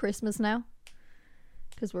to have Christmas now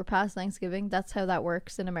because we're past Thanksgiving. That's how that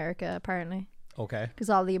works in America, apparently. Okay. Because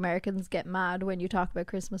all the Americans get mad when you talk about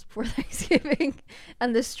Christmas before Thanksgiving.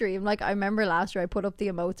 And the stream, like, I remember last year I put up the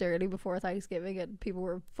emotes early before Thanksgiving and people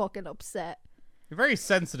were fucking upset. You're very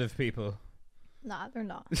sensitive people. Nah, they're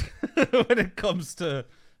not. When it comes to,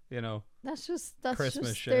 you know, That's Christmas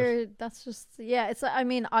just shit. that's just, yeah, it's like, I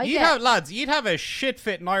mean, you'd have a shit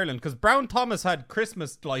fit in Ireland because Brown Thomas had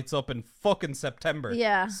Christmas lights up in fucking September.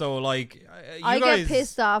 Yeah. So like, I get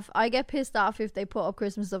pissed off. I get pissed off if they put up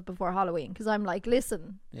Christmas stuff before Halloween because I'm like,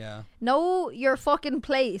 listen, Yeah. know your fucking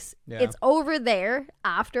place. Yeah. It's over there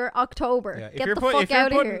after October. Yeah. Get the fuck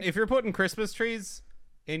out of here. If you're putting Christmas trees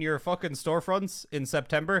in your fucking storefronts in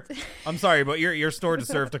September, I'm sorry, but your store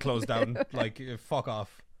deserves to close down. Like, fuck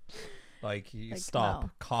off. Like, you Like, stop. no.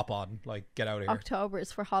 Cop on. Like, get out of here. October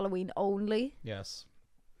is for Halloween only. Yes.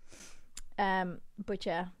 But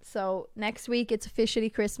yeah, so next week it's officially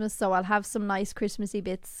Christmas, so I'll have some nice Christmassy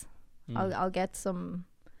bits. I'll get some,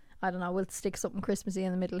 I don't know, we'll stick something Christmassy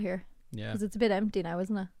in the middle here Yeah. because it's a bit empty now,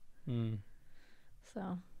 isn't it? Mm.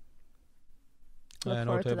 So look No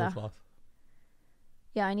forward to that. tablecloth.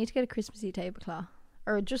 Yeah, I need to get a Christmassy tablecloth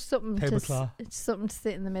or just something Tablecloth. something to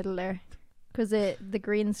sit in the middle there because the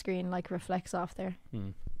green screen like reflects off there.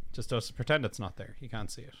 Just pretend it's not there. You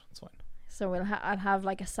can't see it. It's fine. So I'll have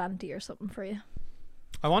like a Santi or something for you.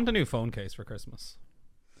 I want a new phone case for Christmas.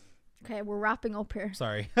 Okay, we're wrapping up here.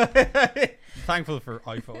 Sorry. Thankful for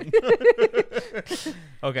iPhone.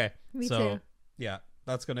 Okay. Me so, too. yeah,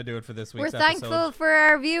 that's going to do it for this We're week's thankful episode. for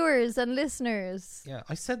our viewers and listeners. Yeah,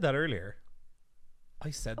 I said that earlier. I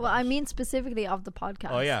said Well, that. I mean specifically of the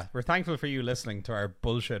podcast. Oh, yeah. We're thankful for you listening to our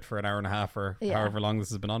bullshit for an hour and a half or Yeah. however long this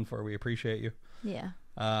has been on for. We appreciate you. Yeah.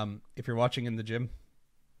 If you're watching in the gym,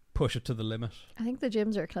 push it to the limit. I think the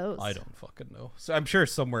gyms are closed. I don't fucking know. So I'm sure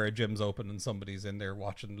somewhere a gym's open and somebody's in there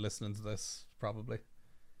watching, listening to this, probably.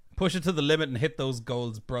 Push it to the limit and hit those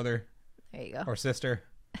goals, brother There you go. or sister.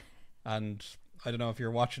 And I don't know if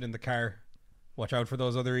you're watching in the car, watch out for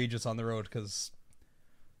those other Aegis on the road because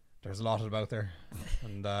there's a lot about there.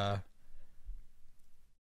 And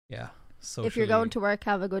yeah. If you're going to work,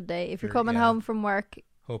 have a good day. If you're coming home from work,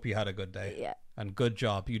 hope you had a good day. Yeah. And good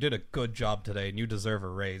job. You did a good job today, and you deserve a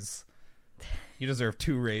raise. You deserve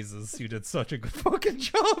 2 raises. You did such a good fucking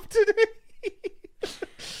job today.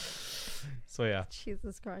 So yeah.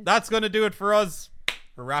 Jesus Christ. That's going to do it for us.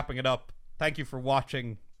 We're wrapping it up. Thank you for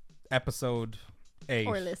watching episode 8.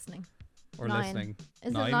 Or listening. Or 9. listening.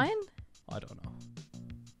 Is 9? it 9? I don't know.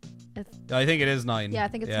 It's... I think it is 9. Yeah, I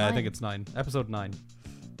think it's 9. Yeah, I think it's 9. Episode 9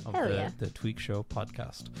 of the Tweak Show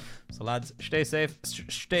podcast. So lads, stay safe,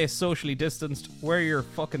 stay socially distanced, wear your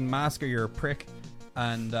fucking mask or you're a prick,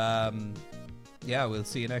 and yeah, we'll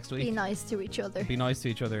see you next week. Be nice to each other. Be nice to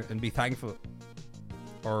each other and be thankful,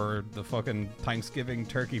 or the fucking Thanksgiving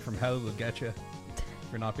turkey from hell will get you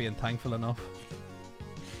for not being thankful enough.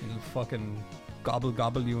 It'll fucking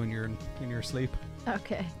gobble you in your sleep.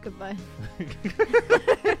 Okay, goodbye.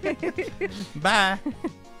 Bye.